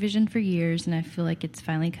I've had a vision for years, and I feel like it's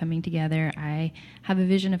finally coming together. I have a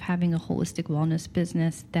vision of having a holistic wellness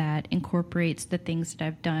business that incorporates the things that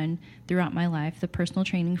I've done throughout my life, the personal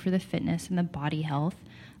training for the fitness and the body health,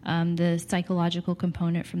 the psychological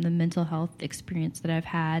component from the mental health experience that I've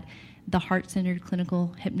had, the heart-centered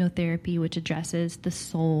clinical hypnotherapy, which addresses the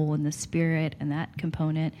soul and the spirit and that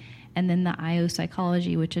component, and then the IO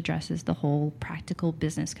psychology, which addresses the whole practical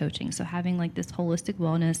business coaching. So having like this holistic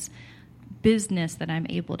wellness business that I'm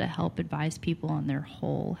able to help advise people on their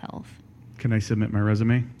whole health. Can I submit my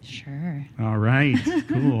resume? Sure. All right.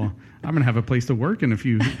 Cool. I'm going to have a place to work in a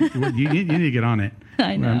few. You need to get on it.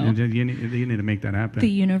 I know. You need to make that happen. The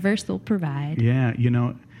universe will provide. Yeah.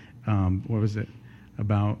 What was it?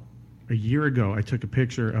 About a year ago, I took a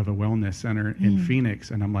picture of a wellness center in Phoenix,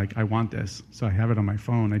 and I'm like, I want this. So I have it on my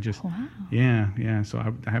phone. Yeah. So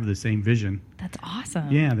I have the same vision. That's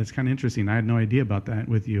awesome. Yeah, that's kind of interesting. I had no idea about that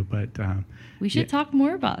with you, but we should talk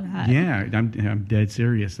more about that. Yeah, I'm dead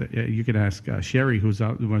serious. You could ask Sherry, who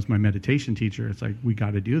was my meditation teacher. It's like, we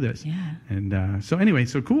got to do this. Yeah. And so anyway,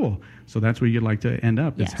 so cool. So that's where you'd like to end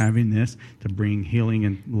up, is having this to bring healing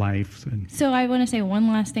in life. So I want to say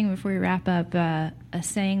one last thing before we wrap up. A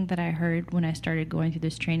saying that I heard when I started going through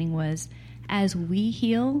this training was, as we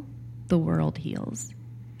heal, the world heals.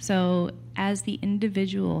 So as the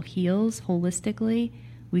individual heals holistically,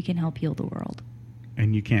 we can help heal the world.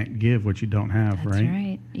 And you can't give what you don't have, That's right? That's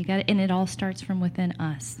right. You got it, and it all starts from within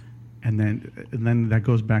us. And then that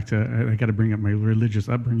goes back to, I got to bring up my religious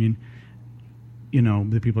upbringing.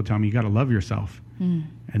 The people tell me you got to love yourself.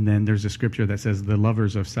 And then there's a scripture that says the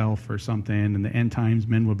lovers of self or something. In the end times,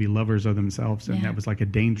 men will be lovers of themselves. And that was like a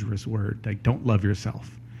dangerous word. Like, don't love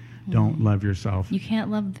yourself. Don't love yourself. You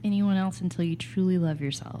can't love anyone else until you truly love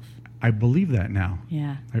yourself. I believe that now.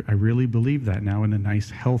 Yeah. I really believe that now, in a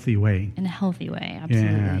nice, healthy way. In a healthy way,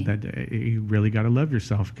 absolutely. Yeah, that you really got to love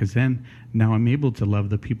yourself, because then now I'm able to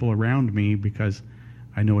love the people around me because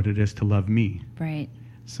I know what it is to love me. Right.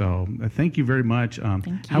 So thank you very much. Thank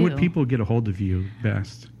you. How would people get a hold of you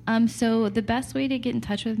best? So the best way to get in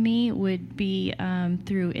touch with me would be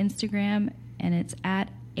through Instagram, and it's at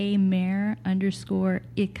 @Amer_Ika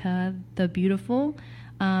the Beautiful,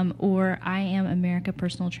 or I am America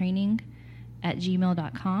Personal Training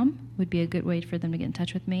 @gmail.com would be a good way for them to get in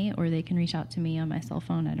touch with me, or they can reach out to me on my cell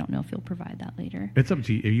phone. I don't know if you'll provide that later. It's up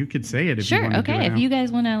to you. You could say it if sure, you want to. Okay. If you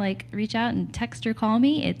guys want to like reach out and text or call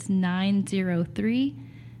me, it's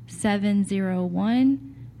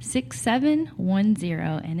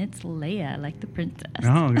 903-701-6710, and it's Leia, like the princess.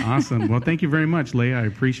 Oh, awesome. Well, thank you very much, Leia. I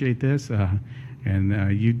appreciate this.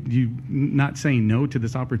 And you not saying no to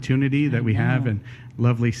this opportunity that we have in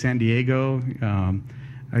lovely San Diego.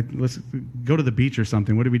 Let's go to the beach or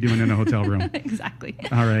something. What are we doing in a hotel room? Exactly.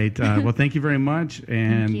 All right. Well, thank you very much.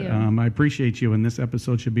 And I appreciate you. And this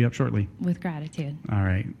episode should be up shortly. With gratitude. All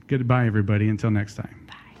right. Goodbye, everybody. Until next time.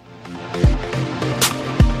 Bye.